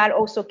think that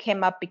also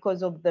came up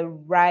because of the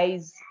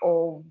rise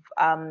of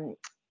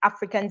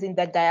Africans in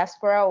the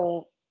diaspora,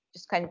 or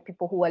just kind of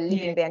people who are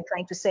living there and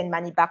trying to send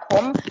money back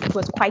home. It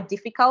was quite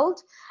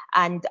difficult.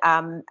 And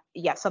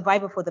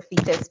survival for the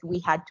fittest, we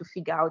had to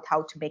figure out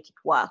how to make it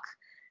work.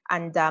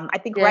 And I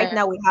think right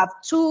now we have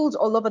tools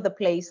all over the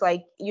place.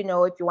 Like,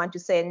 if you want to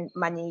send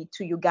money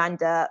to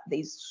Uganda,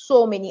 there's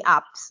so many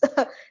apps.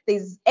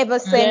 There's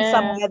Eversend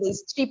somewhere,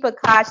 there's Cheaper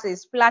Cash,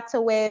 there's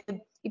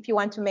Flutterwave. If you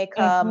want to make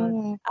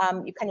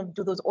you kind of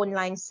do those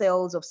online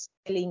sales of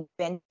selling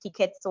event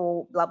tickets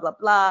or blah blah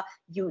blah.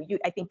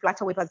 I think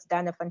Flutterwave has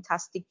done a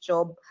fantastic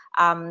job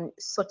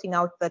sorting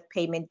out that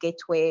payment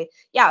gateway.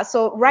 Yeah,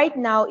 so right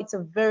now it's a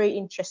very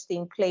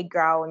interesting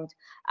playground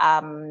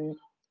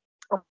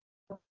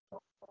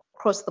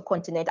across the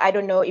continent. I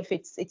don't know if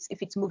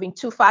it's moving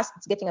too fast.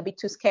 It's getting a bit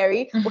too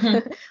scary.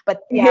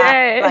 But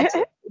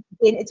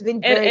it's been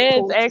very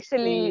cool. It's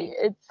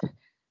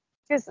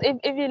because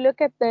if you look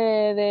at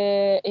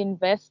the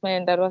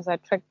investment that was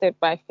attracted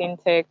by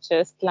fintech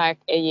just like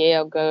a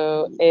year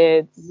ago,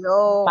 it's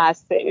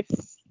massive.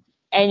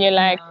 And you're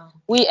like,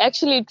 we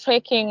actually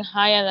tracking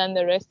higher than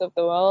the rest of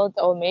the world,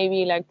 or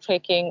maybe like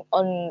tracking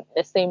on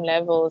the same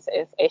levels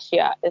as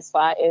Asia as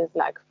far as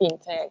like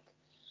fintech.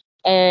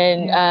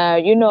 And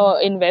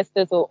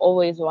investors will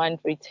always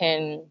want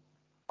return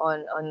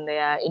on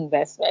their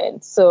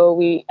investment. So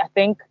I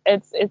think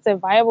it's a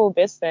viable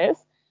business.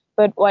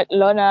 But what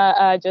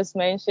Lorna just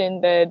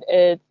mentioned, that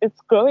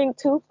it's growing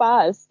too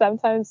fast.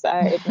 Sometimes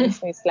it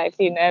makes me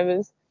slightly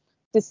nervous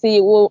to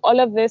see, will all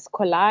of this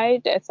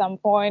collide at some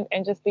point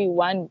and just be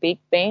one big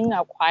thing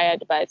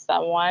acquired by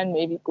someone,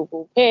 maybe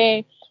Google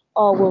Pay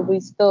or will we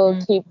still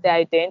keep the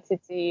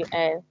identity?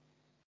 And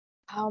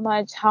how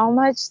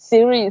much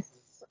series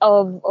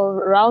of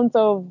rounds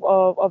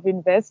of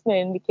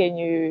investment can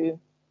you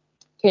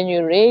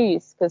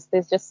raise? Because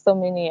there's just so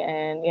many,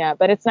 and yeah,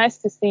 but it's nice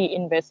to see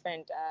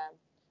investment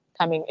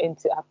coming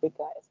into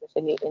Africa,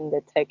 especially in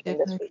the tech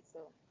Definitely. industry. So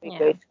we're Yeah.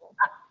 grateful.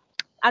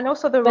 And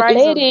also the But rise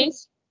of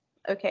ladies,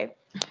 okay.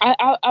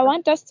 I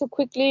want us to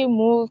quickly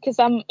move because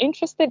I'm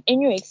interested in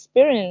your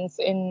experience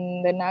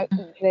in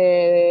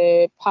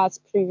the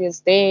past previous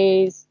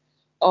days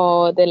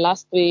or the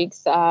last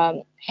weeks.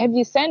 Have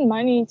you sent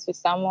money to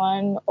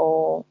someone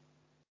or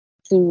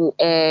to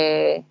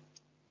a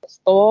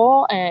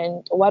store?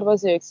 And what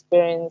was your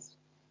experience?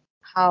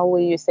 How were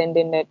you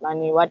sending that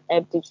money? What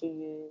app did you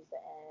use?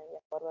 And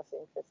what was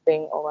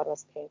interesting or what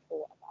was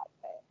painful about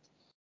that?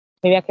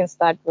 Maybe I can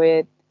start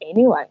with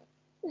anyone.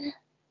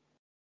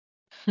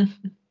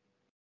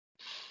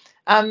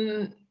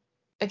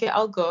 Okay,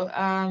 I'll go.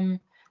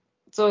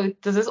 So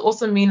does this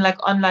also mean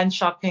like online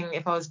shopping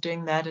if I was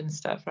doing that and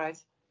stuff, right?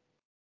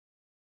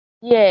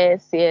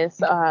 Yes, yes.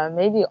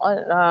 Maybe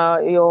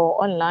on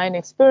your online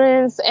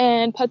experience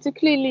and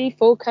particularly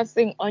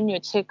focusing on your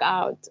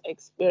checkout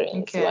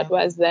experience. Okay. What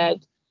was that?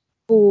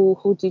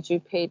 Who did you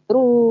pay through?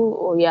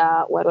 Or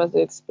yeah, what was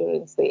the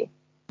experience there?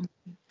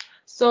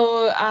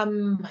 So I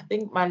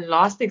think my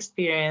last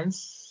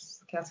experience,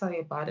 okay, I'll tell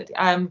you about it.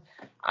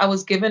 I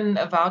was given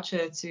a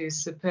voucher to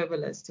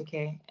Superbalist,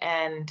 okay,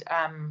 and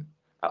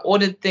I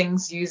ordered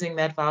things using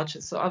that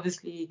voucher. So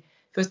obviously,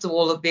 first of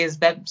all, there's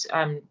that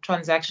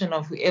transaction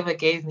of whoever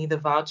gave me the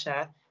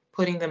voucher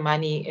putting the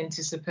money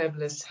into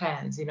Superbalist's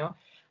hands,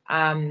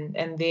 and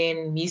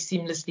then me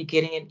seamlessly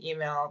getting an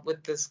email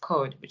with this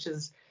code,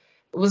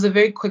 it was a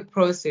very quick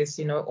process,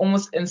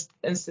 almost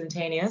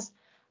instantaneous.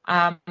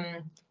 Um,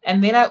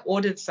 and then I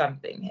ordered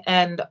something,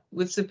 and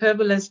with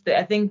Superbalist,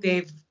 I think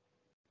they've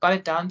got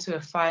it down to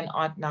a fine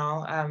art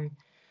now,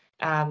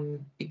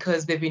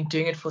 because they've been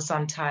doing it for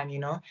some time,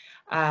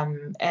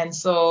 and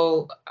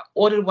so I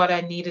ordered what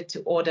I needed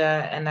to order,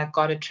 and I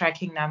got a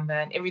tracking number,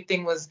 and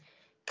everything was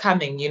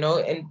coming,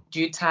 in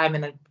due time,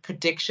 and a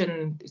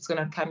prediction it's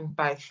going to come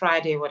by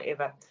Friday,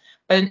 whatever.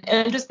 But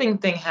an interesting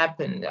thing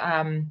happened.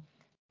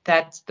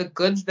 That the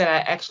goods that I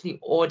actually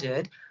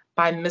ordered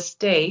by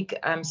mistake,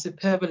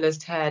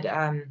 Superbalist had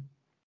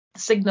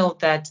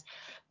signaled that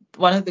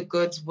one of the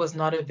goods was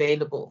not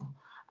available.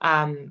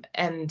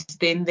 And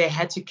then they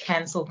had to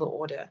cancel the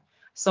order.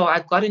 So I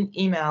got an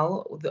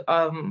email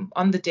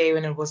on the day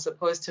when it was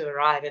supposed to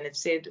arrive, and it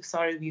said,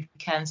 sorry, we've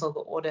canceled the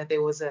order.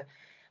 There was a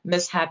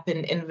mishap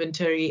in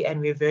inventory, and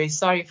we're very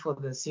sorry for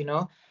this.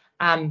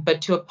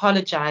 But to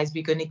apologize,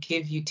 we're going to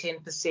give you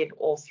 10%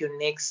 off your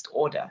next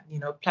order,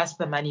 plus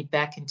the money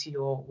back into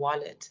your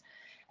wallet.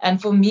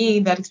 And for me,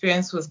 that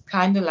experience was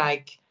kind of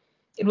like,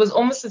 it was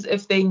almost as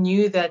if they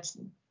knew that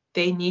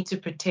they need to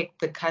protect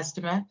the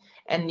customer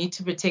and need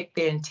to protect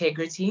their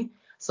integrity.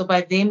 So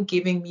by them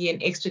giving me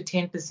an extra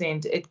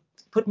 10%, it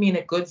put me in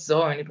a good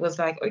zone. It was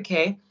like,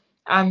 okay,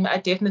 I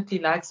definitely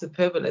like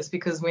Superbalist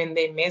because when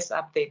they mess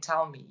up, they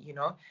tell me,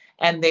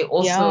 and they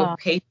also Yeah.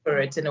 pay for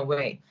it in a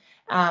way.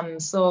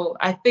 So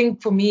I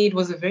think for me, it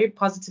was a very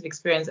positive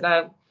experience.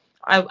 And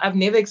I've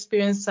never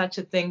experienced such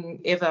a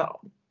thing ever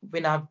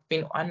when I've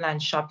been online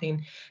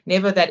shopping.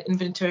 Never that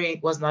inventory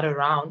was not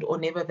around, or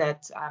never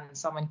that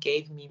someone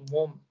gave me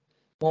more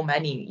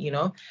money.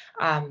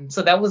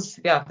 So that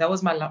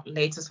was my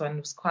latest one.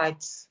 It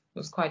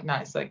was quite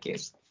nice, I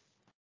guess.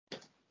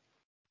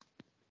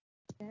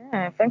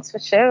 Yeah, thanks for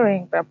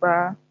sharing,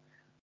 Barbara.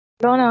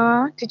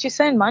 Lorna, did you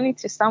send money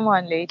to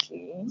someone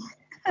lately?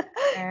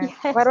 And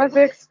what Yes. was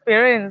the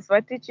experience?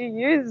 What did you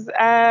use?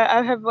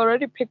 I have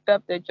already picked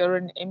up that you're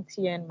an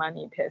MTN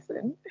money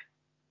person.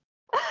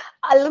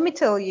 Let me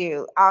tell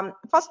you.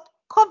 First,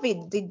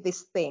 COVID did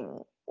this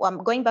thing.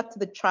 Going back to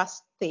the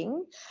trust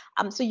thing.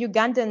 So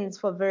Ugandans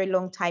for a very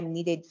long time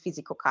needed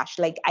physical cash.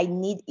 Like I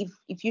need,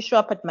 if you show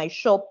up at my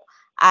shop,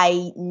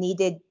 I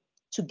needed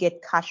to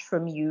get cash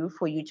from you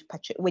for you to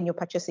purchase when you're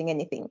purchasing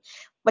anything.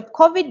 But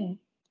COVID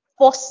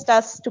forced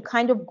us to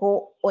kind of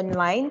go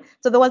online.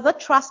 So there was a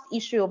trust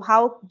issue of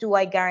how do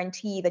I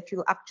guarantee that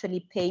you'll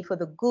actually pay for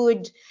the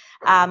good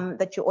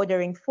that you're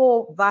ordering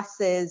for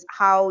versus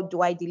how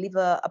do I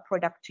deliver a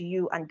product to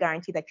you and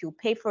guarantee that you'll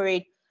pay for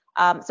it.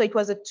 So it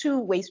was a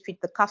two-way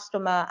street: the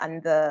customer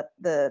and the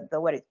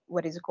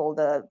what is it called,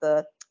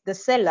 the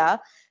seller,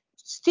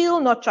 still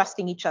not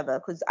trusting each other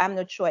because I'm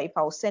not sure if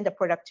I'll send a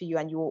product to you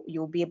and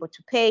you'll be able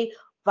to pay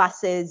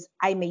versus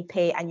I may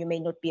pay and you may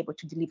not be able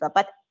to deliver.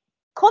 But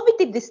COVID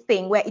did this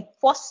thing where it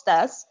forced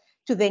us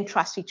to then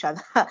trust each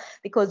other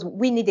because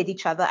we needed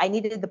each other. I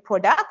needed the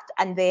product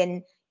and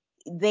then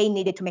they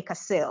needed to make a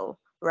sale,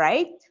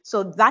 right?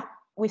 So that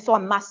we saw a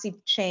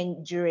massive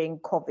change during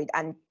COVID.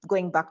 And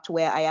going back to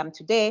where I am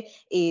today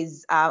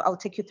is I'll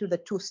take you through the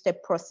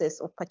two-step process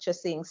of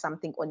purchasing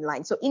something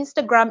online. So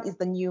Instagram is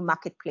the new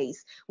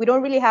marketplace. We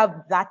don't really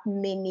have that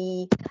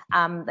many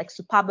like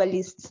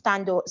Superbalist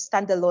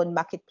standalone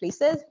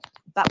marketplaces,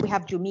 that we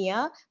have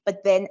Jumia,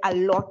 but then a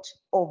lot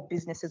of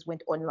businesses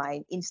went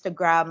online.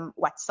 Instagram,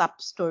 WhatsApp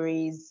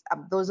stories,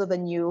 those are the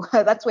new,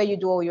 that's where you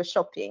do all your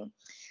shopping.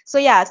 So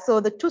yeah,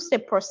 so the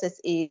two-step process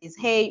is,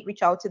 hey,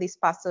 reach out to this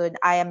person.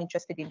 I am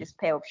interested in this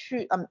pair of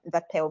shoes,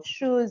 that pair of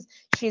shoes.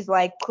 She's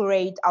like,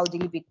 great, I'll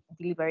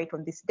deliver it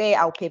on this day.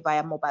 I'll pay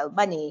via mobile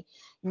money.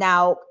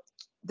 Now,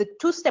 the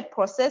two-step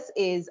process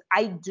is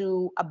I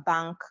do a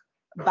bank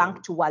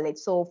to wallet.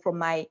 So from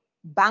my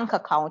bank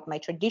account, my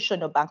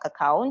traditional bank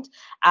account,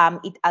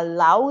 it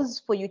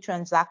allows for you to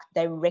transact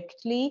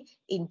directly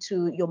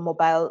into your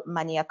mobile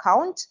money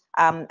account,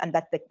 and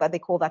that they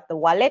call that the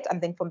wallet.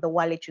 And then from the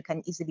wallet, you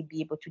can easily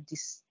be able to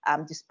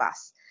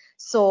disperse.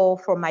 So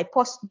from my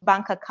Post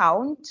Bank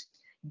account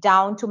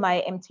down to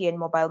my MTN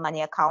mobile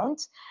money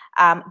account,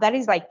 that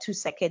is like 2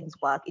 seconds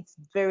work. It's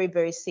very,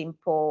 very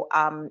simple.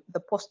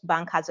 The Post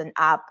Bank has an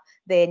app.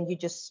 Then you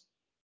just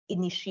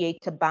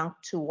initiate a bank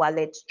to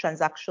wallet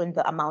transaction,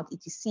 the amount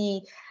etc,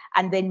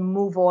 and then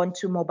move on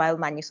to mobile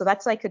money. So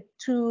that's like a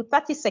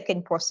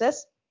 30-second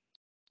process.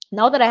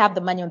 Now that I have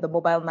the money on the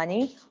mobile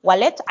money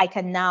wallet, I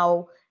can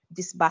now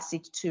disburse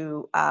it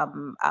to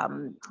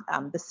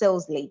the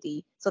sales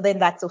lady. So then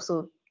that's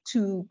also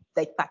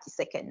like 30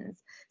 seconds.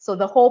 So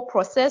the whole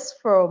process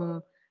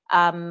from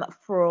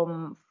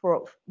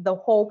the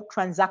whole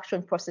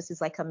transaction process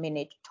is like a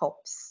minute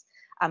tops.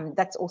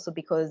 That's also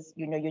because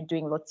you're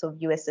doing lots of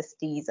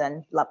USSDs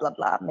and blah blah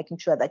blah, making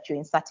sure that you're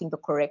inserting the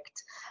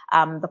correct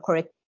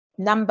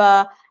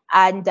number.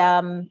 And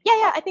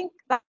I think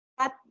that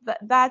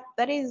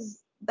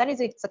is it.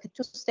 It's like a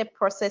two-step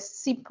process,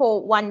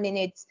 simple 1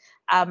 minute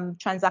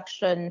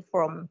transaction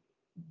from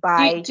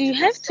buy Do you to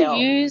have to sell.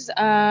 use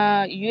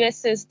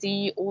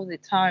USSD all the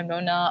time,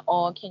 Rona,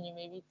 or can you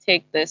maybe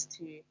take this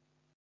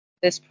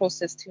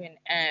process to an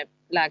app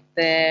like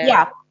the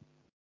Yeah.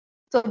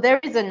 So there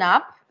is an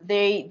app.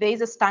 There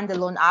is a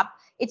standalone app.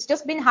 It's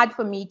just been hard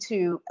for me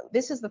to.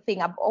 This is the thing.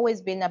 I've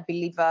always been a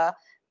believer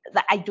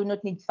that I do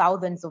not need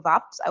thousands of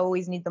apps. I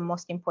always need the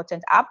most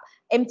important app.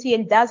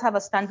 MTN does have a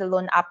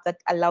standalone app that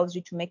allows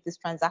you to make this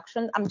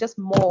transaction. I'm just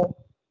more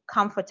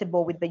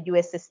comfortable with the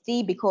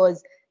USSD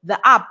because the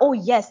app. Oh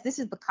yes, this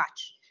is the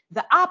catch.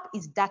 The app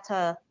is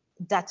data.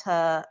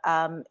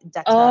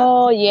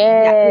 Oh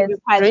Yeah, it yes,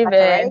 requires data, right?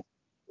 driven.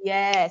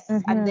 Yes,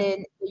 and Mm-hmm.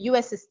 then the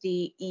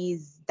USSD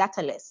is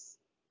dataless.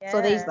 So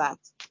there's Yeah, that.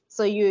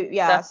 So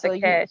that's the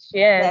catch.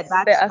 Yes, the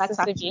that's actually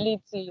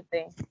accessibility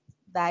thing.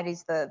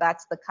 that's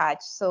the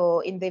catch. So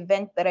in the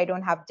event that I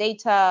don't have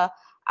data,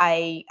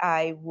 I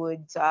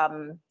would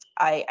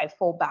I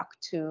fall back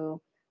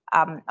to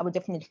I would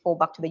definitely fall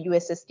back to the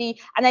USSD.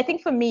 And I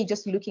think for me,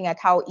 just looking at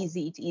how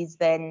easy it is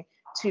then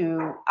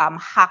to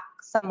hack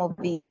some of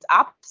these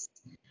apps,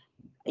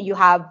 you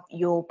have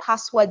your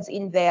passwords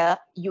in there.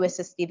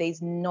 USSD, there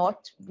is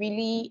not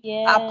really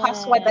a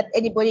password Yeah. that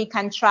anybody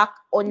can track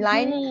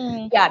online.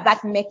 Mm-hmm. Yeah,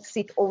 that makes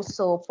it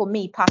also, for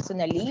me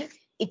personally,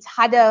 it's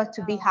harder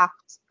to be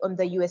hacked on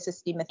the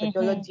USSD Mm-hmm.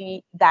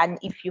 methodology than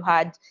if you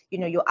had,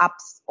 your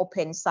apps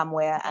open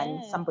somewhere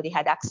and Yeah. somebody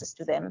had access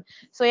to them.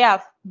 So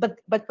yeah,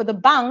 but for the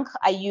bank,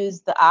 I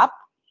use the app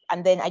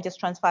and then I just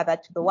transfer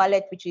that to the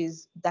wallet, which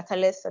is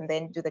dataless, and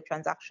then do the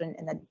transaction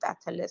in a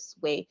dataless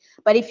way.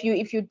 But if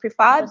you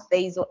prefer,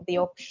 there's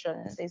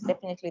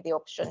definitely the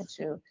option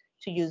to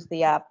use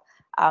the app.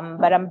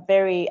 But I'm But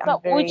very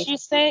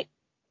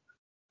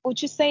would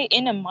you say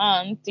in a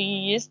month do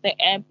you use the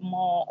app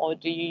more or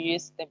do you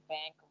use the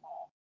bank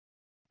more?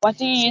 What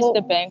do you use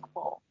the so bank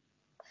for?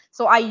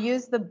 so I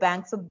use the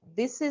bank. So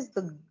this is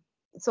the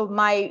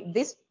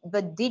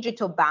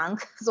digital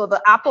bank. So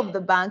the app of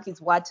the bank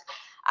is what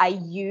I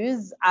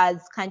use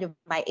as kind of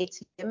my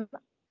ATM.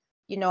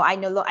 I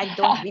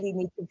don't really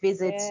need to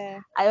visit. Yeah.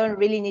 I don't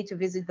really need to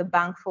visit the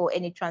bank for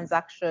any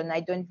transaction.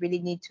 I don't really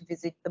need to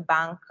visit the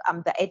bank,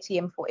 the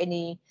ATM for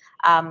any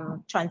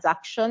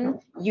transaction.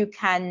 You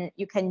can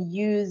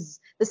use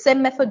the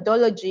same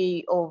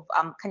methodology of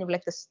kind of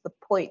like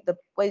the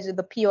what is it,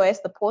 the POS,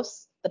 the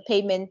POS, the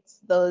payments,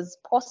 those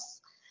POS,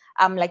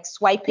 like Yeah.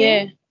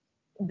 swiping.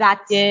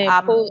 That's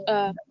Yeah.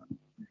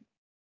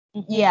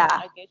 yeah.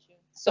 I get you.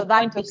 The So that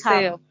point of becomes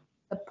sale.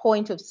 the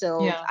point of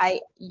sales.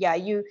 Yeah.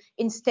 You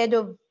instead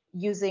of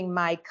using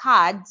my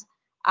card,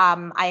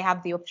 I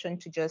have the option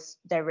to just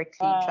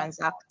directly Wow.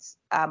 transact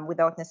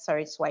without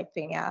necessarily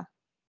swiping. Yeah.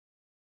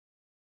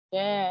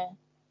 Yeah.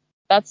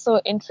 That's so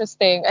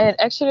interesting. And it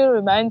actually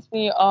reminds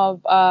me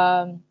of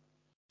a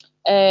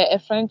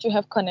friend you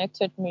have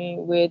connected me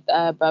with,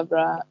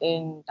 Barbara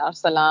in Dar es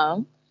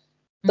Salaam.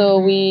 So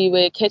Mm-hmm. we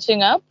were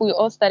catching up. We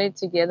all studied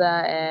together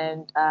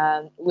and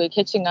we are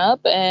catching up.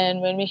 And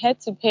when we had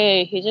to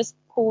pay, he just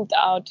pulled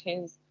out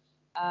his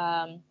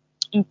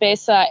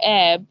M-Pesa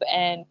app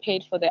and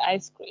paid for the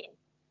ice cream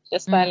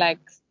just by Mm. like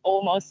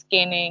almost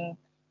scanning,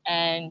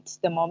 and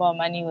the mobile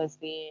money was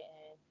there.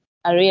 And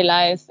I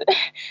realized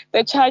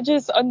the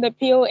charges on the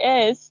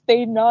POS,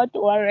 they're not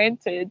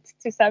warranted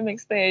to some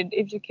extent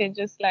if you can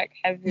just like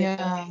have your Yeah.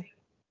 phone.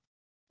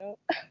 You know?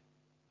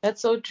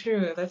 That's so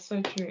true. That's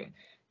so true.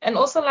 And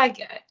also, like,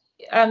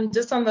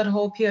 just on that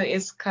whole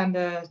POS kind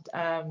of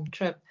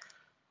trip.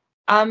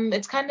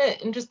 It's kind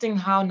of interesting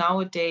how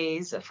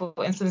nowadays, for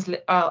instance,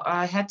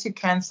 I had to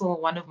cancel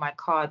one of my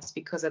cards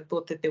because I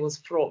thought that there was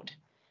fraud,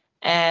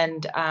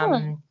 and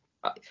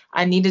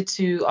I needed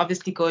to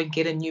obviously go and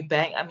get a new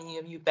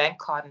bank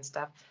card and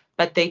stuff.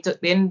 But they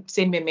then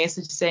send me a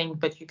message saying,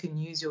 but you can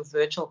use your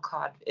virtual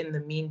card in the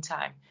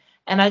meantime.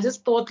 And I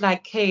just thought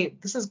like, hey,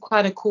 this is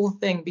quite a cool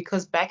thing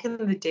because back in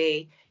the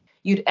day,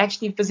 you'd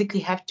actually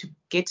physically have to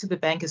get to the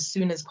bank as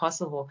soon as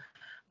possible.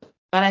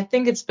 But I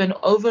think it's been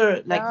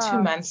over like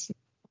 2 months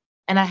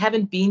and I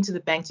haven't been to the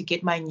bank to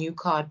get my new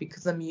card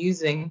because I'm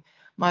using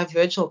my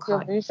virtual Your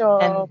card. visual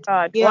And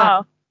card. yeah,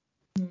 Wow.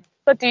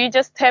 So do you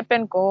just tap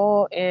and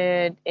go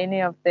in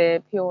any of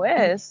the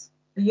POS?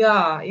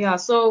 yeah.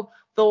 So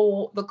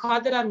the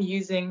card that I'm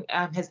using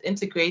has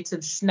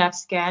integrated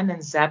SnapScan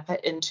and Zapper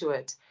into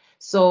it.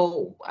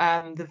 So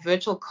the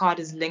virtual card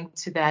is linked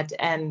to that,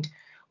 and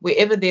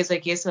wherever there's, I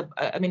guess,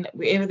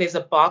 wherever there's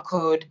a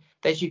barcode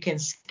that you can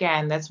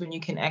scan, that's when you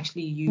can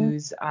actually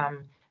use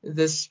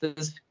this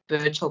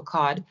virtual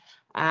card.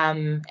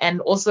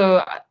 And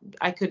also,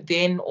 I could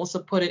then also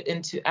put it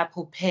into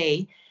Apple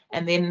Pay,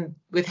 and then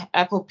with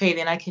Apple Pay,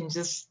 then I can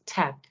just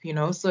tap.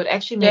 So it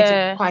actually makes it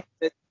Yeah. quite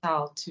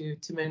versatile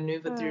to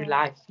maneuver through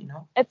life.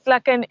 It's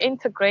like an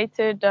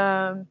integrated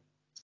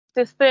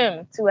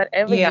system to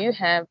whatever Yeah. you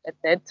have at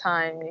that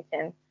time. You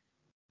can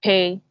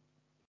pay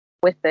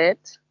with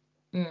it.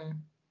 Mm.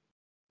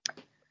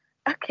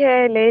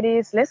 Okay,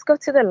 ladies, let's go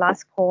to the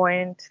last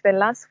point. The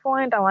last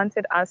point I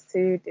wanted us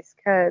to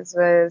discuss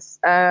was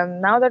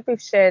now that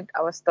we've shared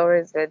our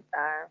stories with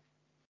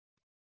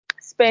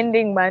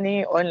spending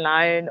money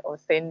online or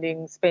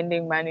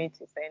spending money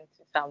to send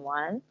to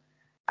someone,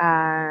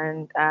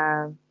 and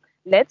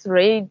let's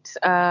rate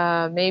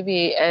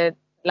maybe at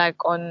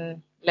like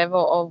on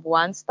level of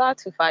 1 star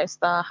to 5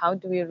 star. How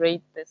do we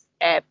rate these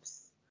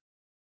apps,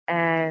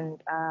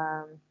 and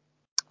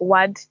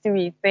what do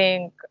we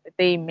think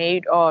they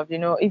made of?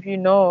 If you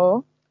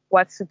know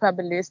what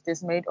Superbalist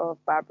is made of,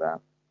 Barbara,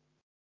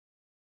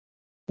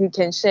 you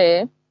can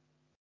share.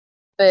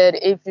 But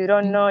if you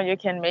don't know, you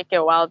can make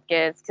a wild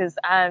guess because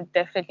I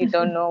definitely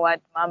don't know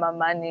what Mama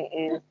Money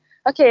is.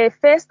 Okay,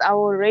 first I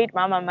will rate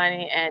Mama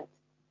Money at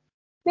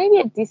maybe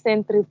a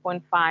decent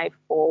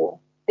 3.54.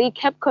 They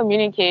kept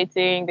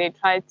communicating. They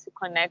tried to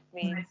connect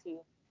me to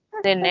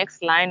the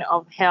next line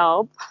of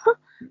help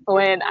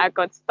when I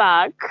got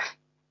stuck.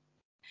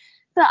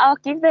 So I'll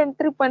give them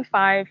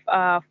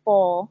 3.5,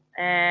 4,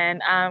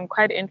 and I'm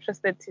quite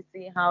interested to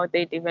see how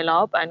they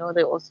develop. I know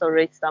they also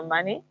raise some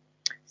money.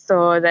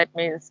 So that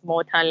means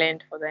more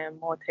talent for them,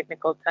 more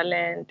technical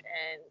talent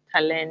and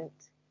talent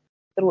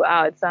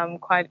throughout. So I'm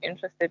quite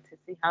interested to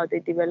see how they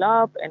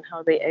develop and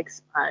how they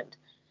expand.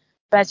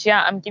 But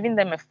yeah, I'm giving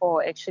them a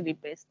 4 actually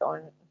based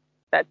on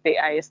that they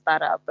are a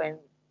startup and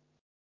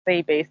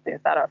they based in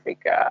South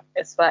Africa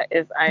as far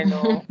as I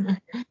know.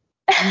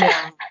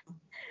 Yeah.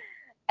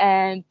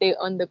 And they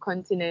on the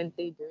continent,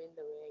 they doing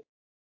the work.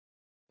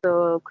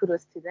 So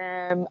kudos to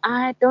them.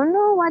 I don't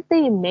know what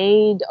they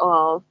made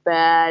of,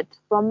 but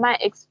from my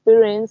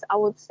experience, I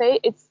would say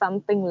it's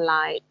something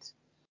light.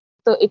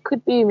 So it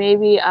could be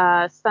maybe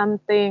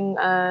something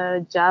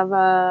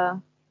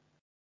Java,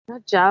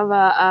 not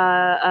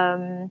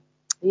Java,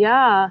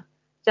 yeah,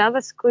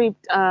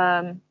 JavaScript,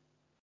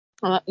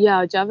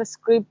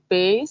 JavaScript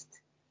based.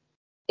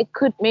 It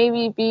could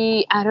maybe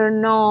be, I don't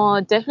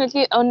know,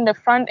 definitely on the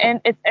front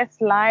end, it's as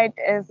light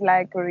as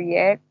like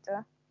React.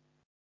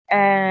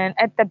 And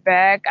at the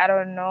back, I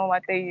don't know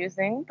what they're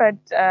using, but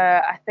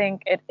I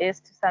think it is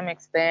to some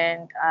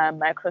extent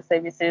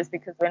microservices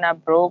because when I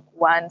broke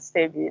one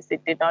service,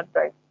 it did not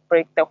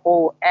break the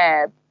whole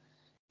app.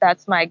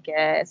 That's my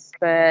guess.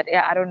 But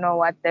yeah, I don't know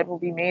what that will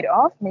be made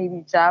of.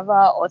 Maybe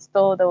Java, or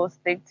still they will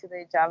stick to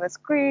the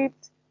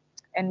JavaScript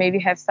and maybe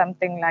have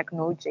something like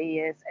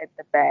Node.js at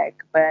the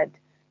back. But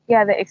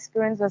yeah, the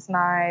experience was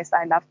nice.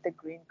 I loved the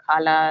green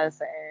colors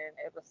and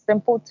it was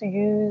simple to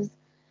use.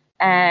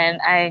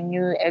 And I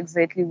knew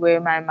exactly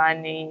where my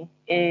money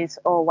is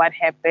or what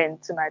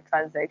happened to my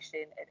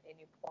transaction at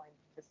any point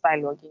just by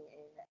logging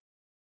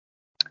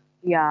in.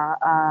 Yeah,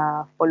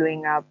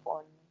 following up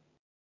on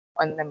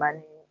the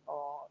money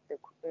or the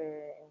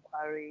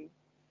inquiry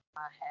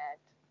I had.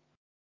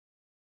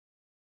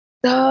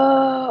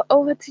 So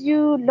over to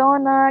you,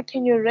 Lorna.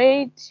 Can you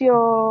rate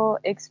your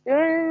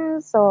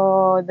experience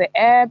or the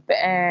app,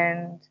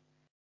 and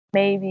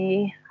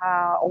maybe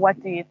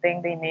what do you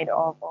think they made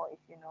of, or if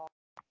you know?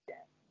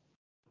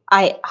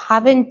 I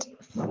haven't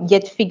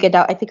yet figured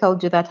out. I think I'll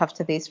do that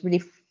after this.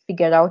 Really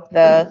figured out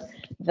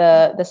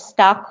the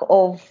stack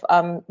of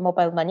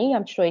mobile money.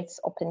 I'm sure it's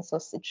open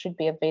source. It should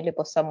be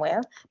available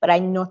somewhere, but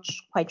I'm not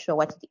quite sure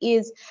what it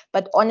is.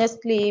 But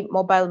honestly,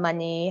 mobile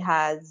money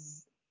has.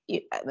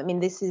 I mean,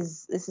 this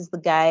is the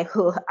guy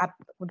who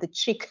the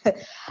chick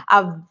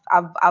I've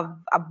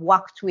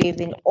worked with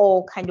in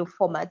all kind of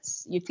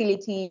formats,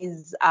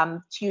 utilities,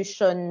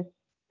 tuition,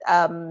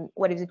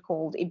 what is it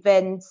called,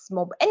 events,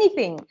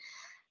 anything.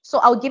 So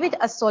I'll give it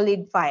a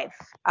solid 5,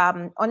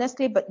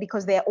 honestly, but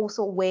because they're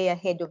also way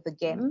ahead of the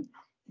game.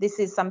 This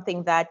is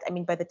something that, I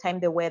mean, by the time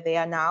they're where they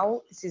are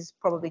now, this is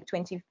probably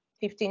 20,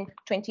 15,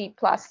 20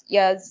 plus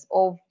years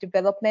of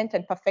development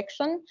and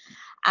perfection.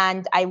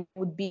 And I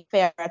would be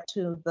fair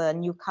to the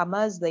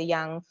newcomers, the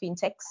young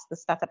fintechs, the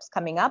startups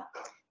coming up.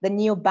 The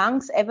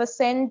neobanks,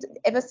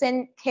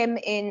 Eversend came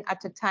in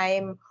at a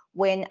time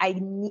when I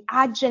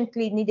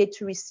urgently needed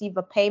to receive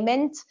a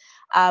payment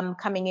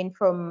coming in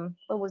from,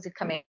 where was it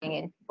coming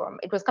in from?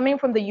 It was coming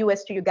from the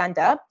US to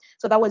Uganda.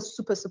 So that was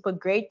super, super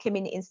great. Came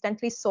in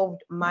instantly,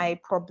 solved my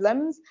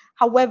problems.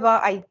 However,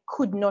 I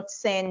could not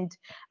send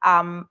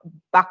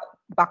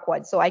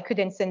backwards. So I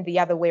couldn't send the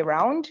other way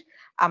around.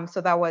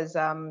 So that was,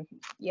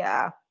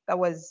 that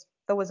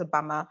was a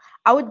bummer.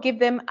 I would give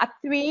them a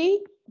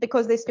 3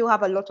 because they still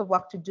have a lot of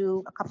work to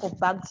do, a couple of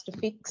bugs to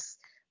fix.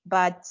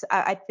 But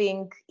I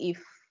think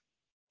if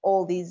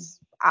all these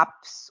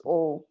apps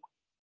or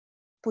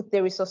put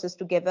their resources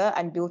together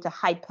and build a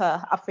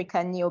hyper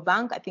African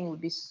neobank, I think it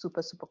would be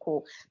super, super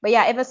cool. But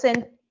yeah,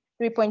 Eversend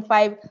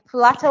 3.5,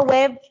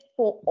 Flutterwave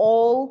for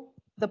all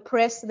the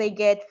press they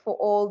get, for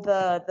all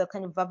the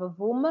kind of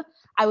vavavoom,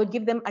 I would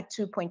give them a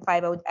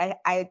 2.5.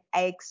 I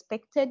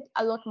expected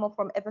a lot more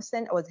from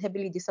Eversend. I was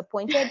heavily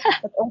disappointed,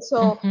 but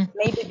also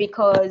maybe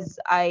because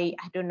I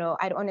don't know,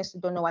 I honestly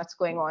don't know what's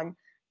going on.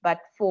 But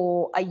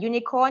for a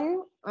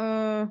unicorn,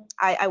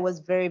 I was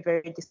very,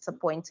 very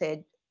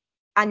disappointed.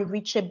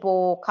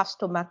 Unreachable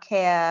customer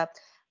care,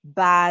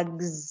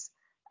 bags.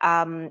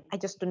 I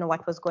just don't know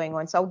what was going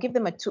on. So I'll give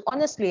them a 2,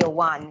 honestly a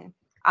 1.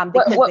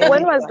 Because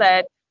When was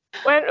that?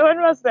 When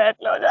was that,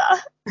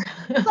 Lola?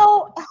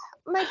 So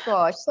my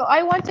gosh, so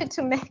I wanted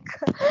to make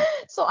I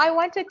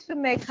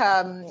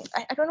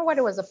don't know what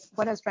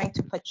what I was trying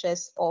to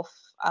purchase off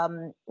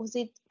was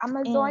it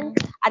Amazon,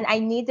 and I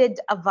needed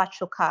a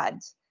virtual card.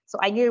 So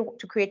I needed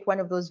to create one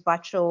of those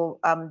virtual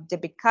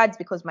debit cards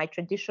because my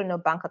traditional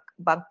bank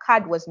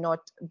card was not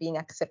being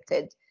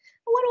accepted.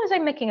 What was I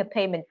making a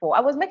payment for?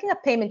 I was making a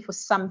payment for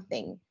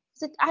something.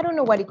 I don't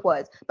know what it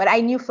was, but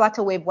I knew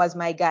Flutterwave was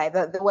my guy.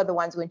 They were the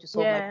ones going to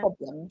solve my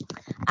problem.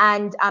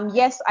 And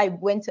yes, I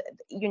went,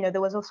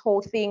 there was this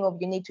whole thing of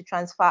you need to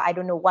transfer, I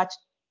don't know what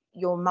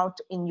your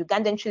amount in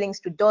Ugandan shillings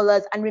to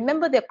dollars. And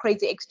remember the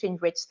crazy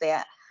exchange rates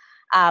there.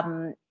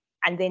 And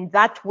then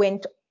that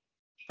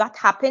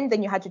happened.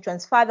 Then you had to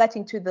transfer that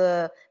into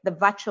the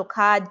virtual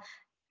card.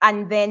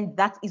 And then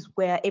that is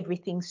where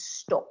everything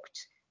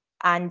stopped.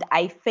 And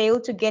I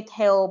failed to get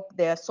help.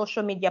 Their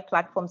social media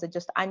platforms are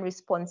just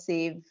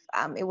unresponsive.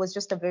 It was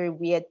just a very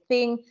weird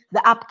thing.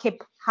 The app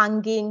kept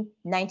hanging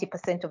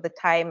 90% of the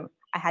time.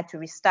 I had to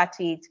restart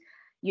it.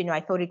 I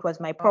thought it was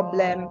my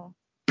problem. Oh.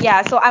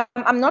 Yeah, so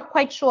I'm not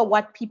quite sure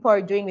what people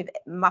are doing with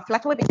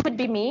Flutterwave. It could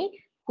be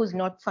me who's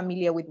not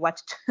familiar with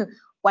what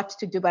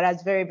to do, but I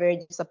was very, very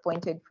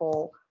disappointed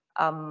for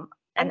and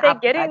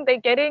they're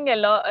getting a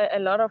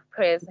lot of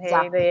praise.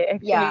 Hey, they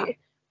actually,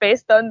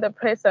 based on the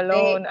press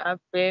alone, I've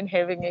been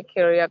having a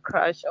career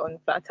crush on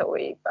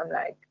Flutterwave. I'm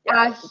like,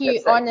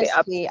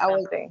 honestly,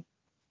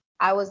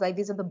 I was like,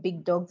 these are the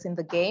big dogs in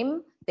the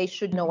game. They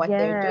should know what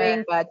they're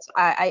doing, but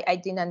I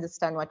didn't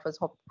understand what was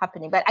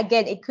happening. But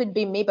again, it could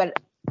be me, but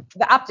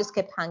the app just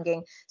kept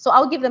hanging. So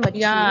I'll give them a 2.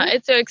 Yeah,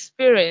 it's your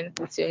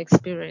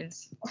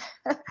experience.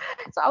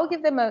 So I'll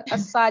give them a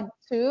sad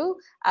 2.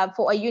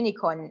 For a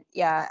unicorn,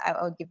 yeah,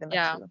 I'll give them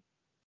a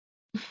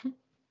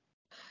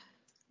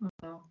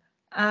 2.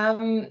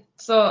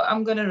 So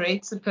I'm gonna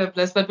rate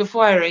Superplus, but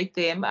before I rate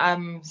them,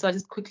 so I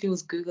just quickly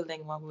was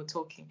Googling while we were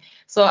talking.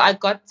 So I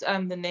got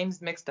the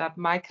names mixed up.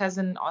 My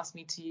cousin asked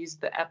me to use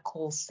the app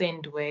called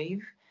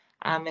Sendwave.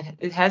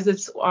 It has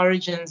its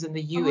origins in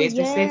the US.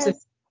 They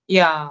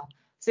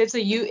say it's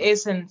a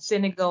US and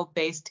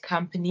Senegal-based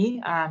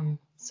company.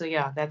 So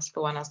yeah, that's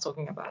the one I was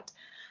talking about.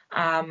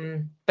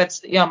 But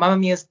yeah, Mamma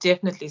Mia is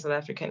definitely South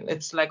African.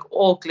 It's like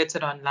all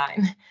glittered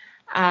online.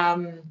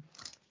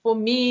 For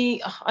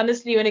me,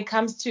 honestly, when it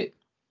comes to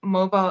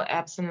mobile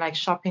apps and like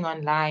shopping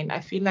online,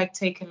 I feel like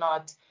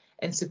Takealot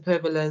and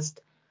Superbalist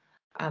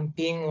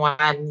being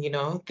one,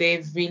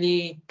 they've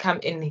really come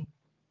in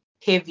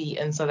heavy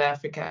in South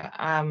Africa.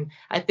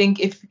 I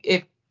think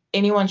if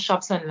anyone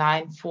shops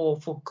online for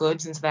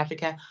goods in South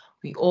Africa,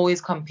 we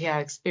always compare our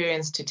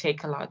experience to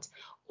Takealot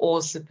or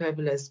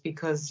Superbalist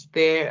because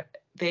they're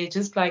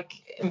just like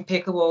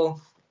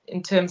impeccable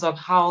in terms of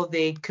how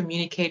they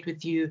communicate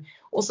with you,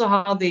 also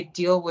how they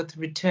deal with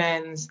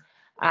returns.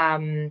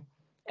 And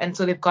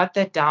so they've got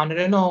that down. I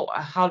don't know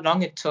how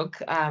long it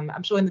took.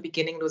 I'm sure in the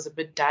beginning it was a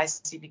bit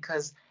dicey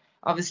because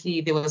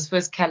obviously there was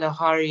first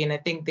Kalahari, and I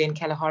think then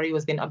Kalahari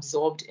was then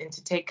absorbed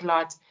into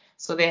Takealot.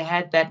 So they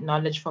had that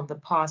knowledge from the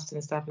past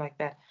and stuff like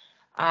that.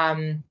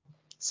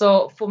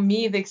 So for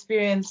me, the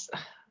experience,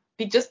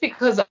 just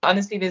because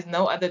honestly there's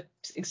no other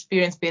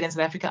experience better in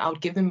South Africa, I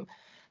would give them,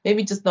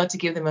 maybe just not to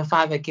give them a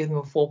 5, I'd give them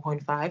a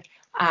 4.5.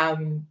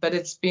 But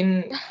it's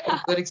been a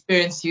good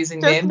experience using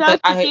Just them. But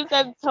not to give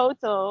them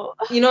total.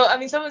 I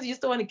mean, someone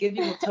used to want to give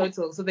people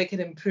total so they can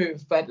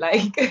improve, but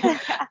like a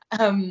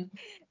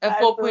I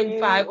feel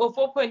 4.5 you. or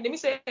 4 point, let me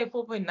say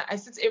 4.9,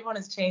 since everyone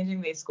is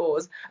changing their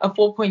scores, a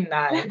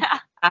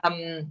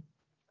 4.9.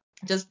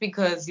 Just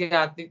because,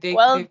 yeah,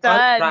 Well they've got it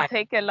done. right,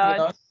 Take a you lot.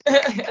 know.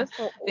 Just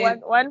They've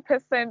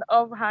 1%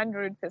 of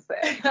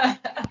 100%.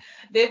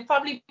 they've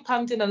probably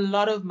pumped in a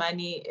lot of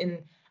money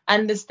in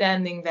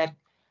understanding that.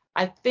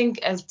 I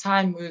think as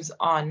time moves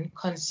on,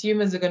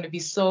 consumers are going to be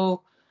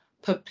so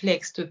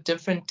perplexed with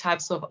different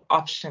types of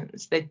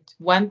options that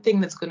one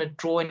thing that's going to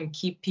draw and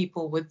keep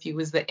people with you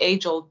is the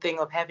age-old thing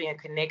of having a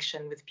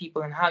connection with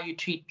people and how you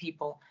treat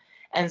people.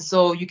 And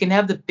so you can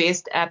have the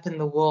best app in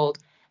the world,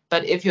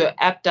 but if your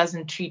app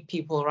doesn't treat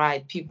people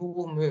right, people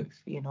will move.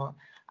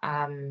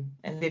 And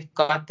they've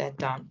got that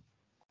down.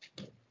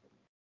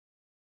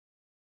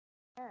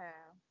 Yeah.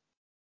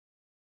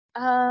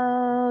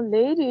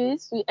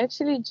 Ladies, we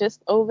actually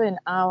just over an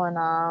hour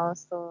now,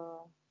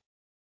 so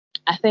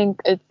I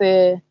think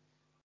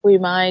we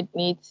might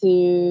need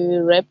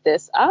to wrap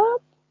this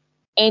up.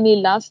 Any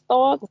last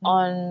thoughts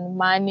on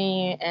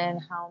money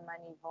and how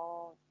money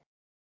evolves?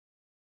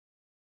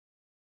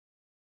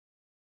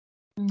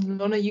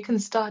 Lorna, you can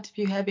start if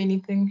you have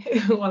anything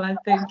while I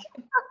think.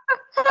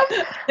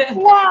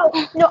 Wow.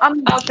 No,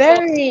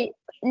 Helpful.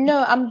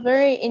 I'm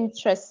very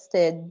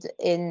interested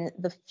in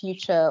the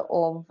future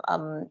of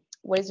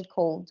what is it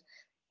called?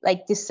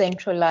 Like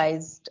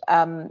decentralized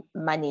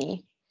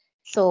money.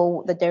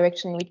 So the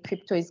direction in which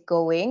crypto is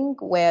going,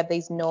 where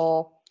there's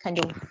no kind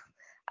of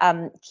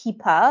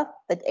keeper,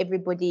 that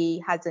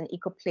everybody has an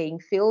equal playing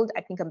field.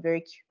 I think I'm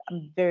very,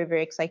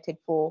 very excited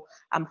for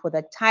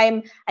that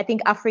time. I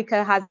think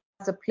Africa has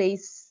a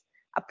place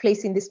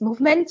in this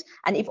movement.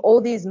 And if all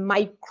these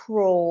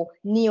micro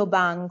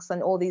neobanks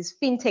and all these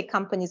fintech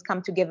companies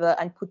come together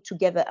and put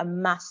together a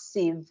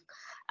massive,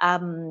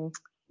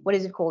 what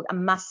is it called? A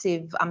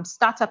massive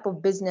startup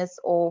of business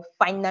or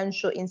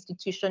financial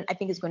institution, I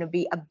think it's going to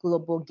be a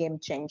global game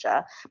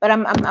changer. But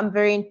I'm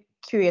very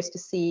curious to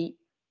see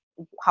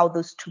how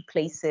those two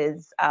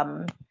places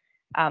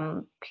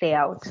play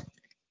out.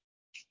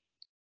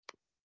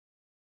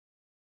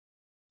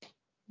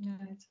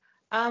 Right.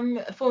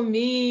 For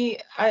me,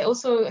 I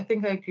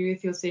think I agree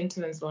with your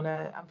sentiments,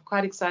 Lorna. I'm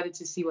quite excited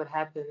to see what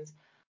happens.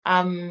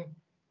 I'm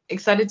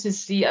excited to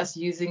see us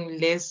using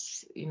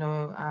less,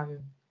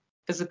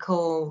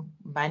 physical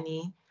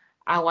money.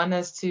 I want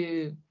us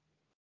to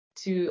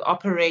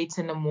operate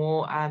in a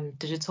more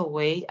digital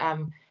way.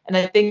 And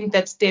I think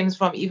that stems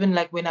from even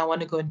like when I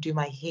want to go and do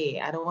my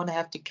hair. I don't want to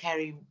have to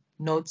carry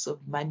notes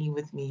of money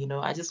with me.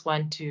 I just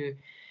want to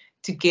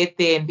get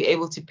there and be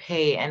able to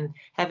pay and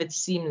have it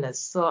seamless.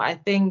 So I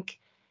think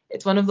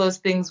it's one of those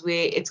things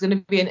where it's going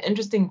to be an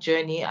interesting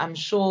journey. I'm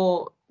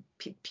sure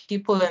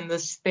people in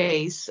this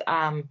space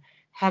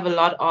have a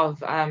lot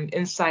of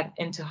insight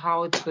into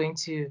how it's going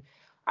to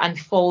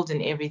unfold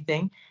and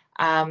everything.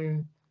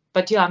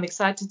 But yeah, I'm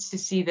excited to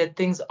see that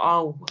things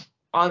are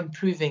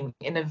improving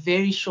in a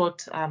very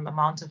short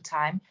amount of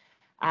time.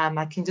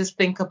 I can just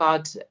think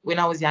about when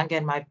I was younger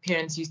and my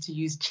parents used to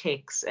use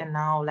checks, and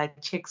now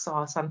like checks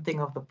are something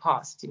of the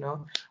past.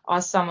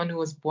 Ask someone who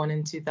was born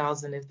in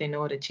 2000 if they know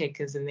what a check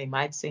is, and they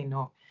might say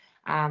no.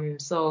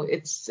 So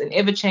it's an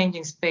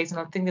ever-changing space, and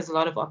I think there's a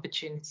lot of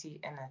opportunity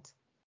in it.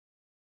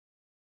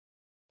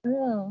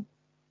 Hmm.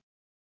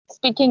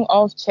 Speaking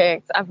of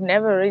checks, I've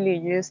never really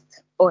used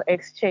or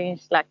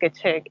exchanged like a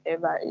check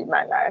ever in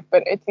my life,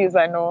 but at least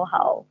I know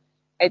how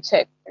a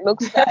check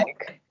looks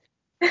like.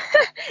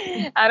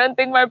 I don't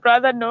think my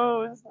brother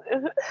knows.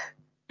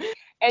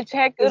 A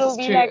check, This it'll is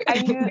be true. like,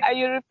 are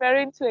you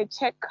referring to a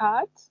check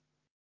card?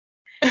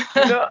 You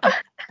know?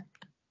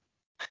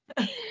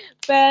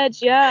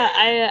 But yeah,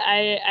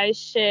 I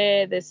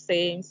share the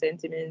same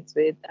sentiments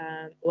with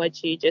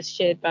what you just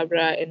shared,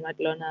 Barbara, and what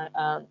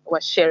Lorna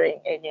was sharing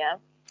earlier.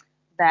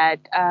 That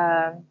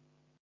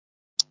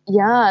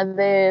yeah,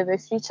 the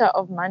future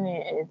of money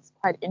is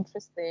quite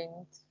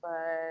interesting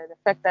for the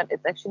fact that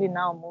it's actually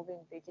now moving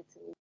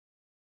digitally,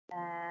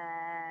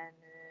 and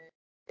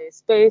the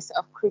space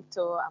of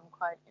crypto, I'm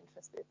quite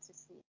interested to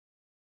see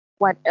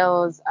what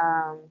else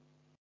are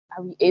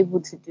we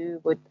able to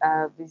do with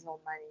visual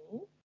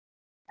money,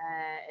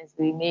 as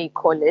we may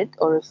call it,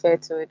 or refer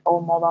to it,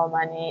 or mobile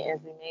money,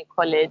 as we may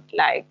call it.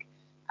 Like,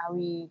 are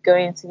we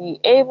going to be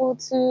able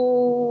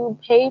to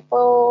pay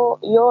for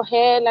your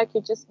hair, like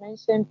you just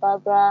mentioned,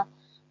 Barbara?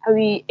 Are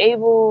we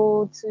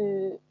able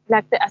to,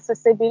 like, the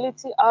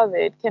accessibility of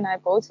it? Can I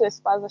go to a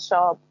spaza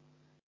shop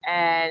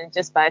and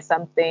just buy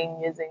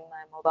something using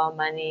my mobile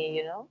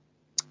money?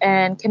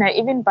 And can I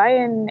even buy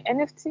an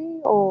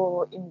NFT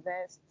or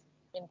invest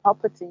in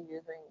property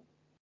using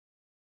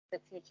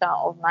the future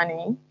of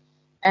money?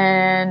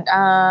 And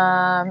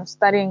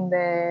studying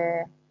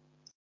the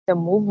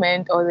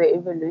movement or the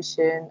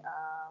evolution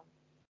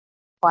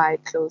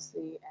quite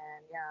closely.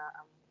 And yeah,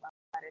 I'm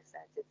quite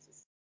excited to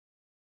see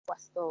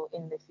what's still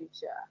in the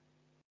future.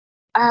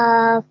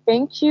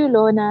 Thank you,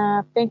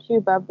 Lorna. Thank you,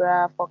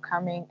 Barbara, for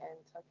coming and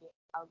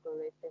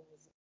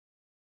algorithms.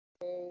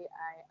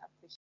 I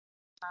appreciate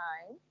your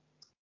time,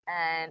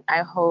 and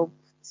I hope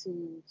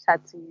to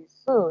chat to you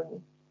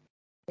soon,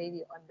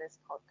 maybe on this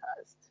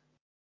podcast.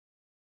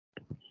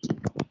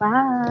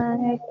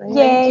 Bye. Thank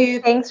Yay,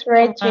 you thanks,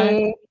 so much.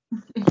 Reggie.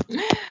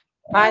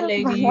 Bye,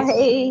 ladies.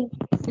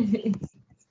 Bye.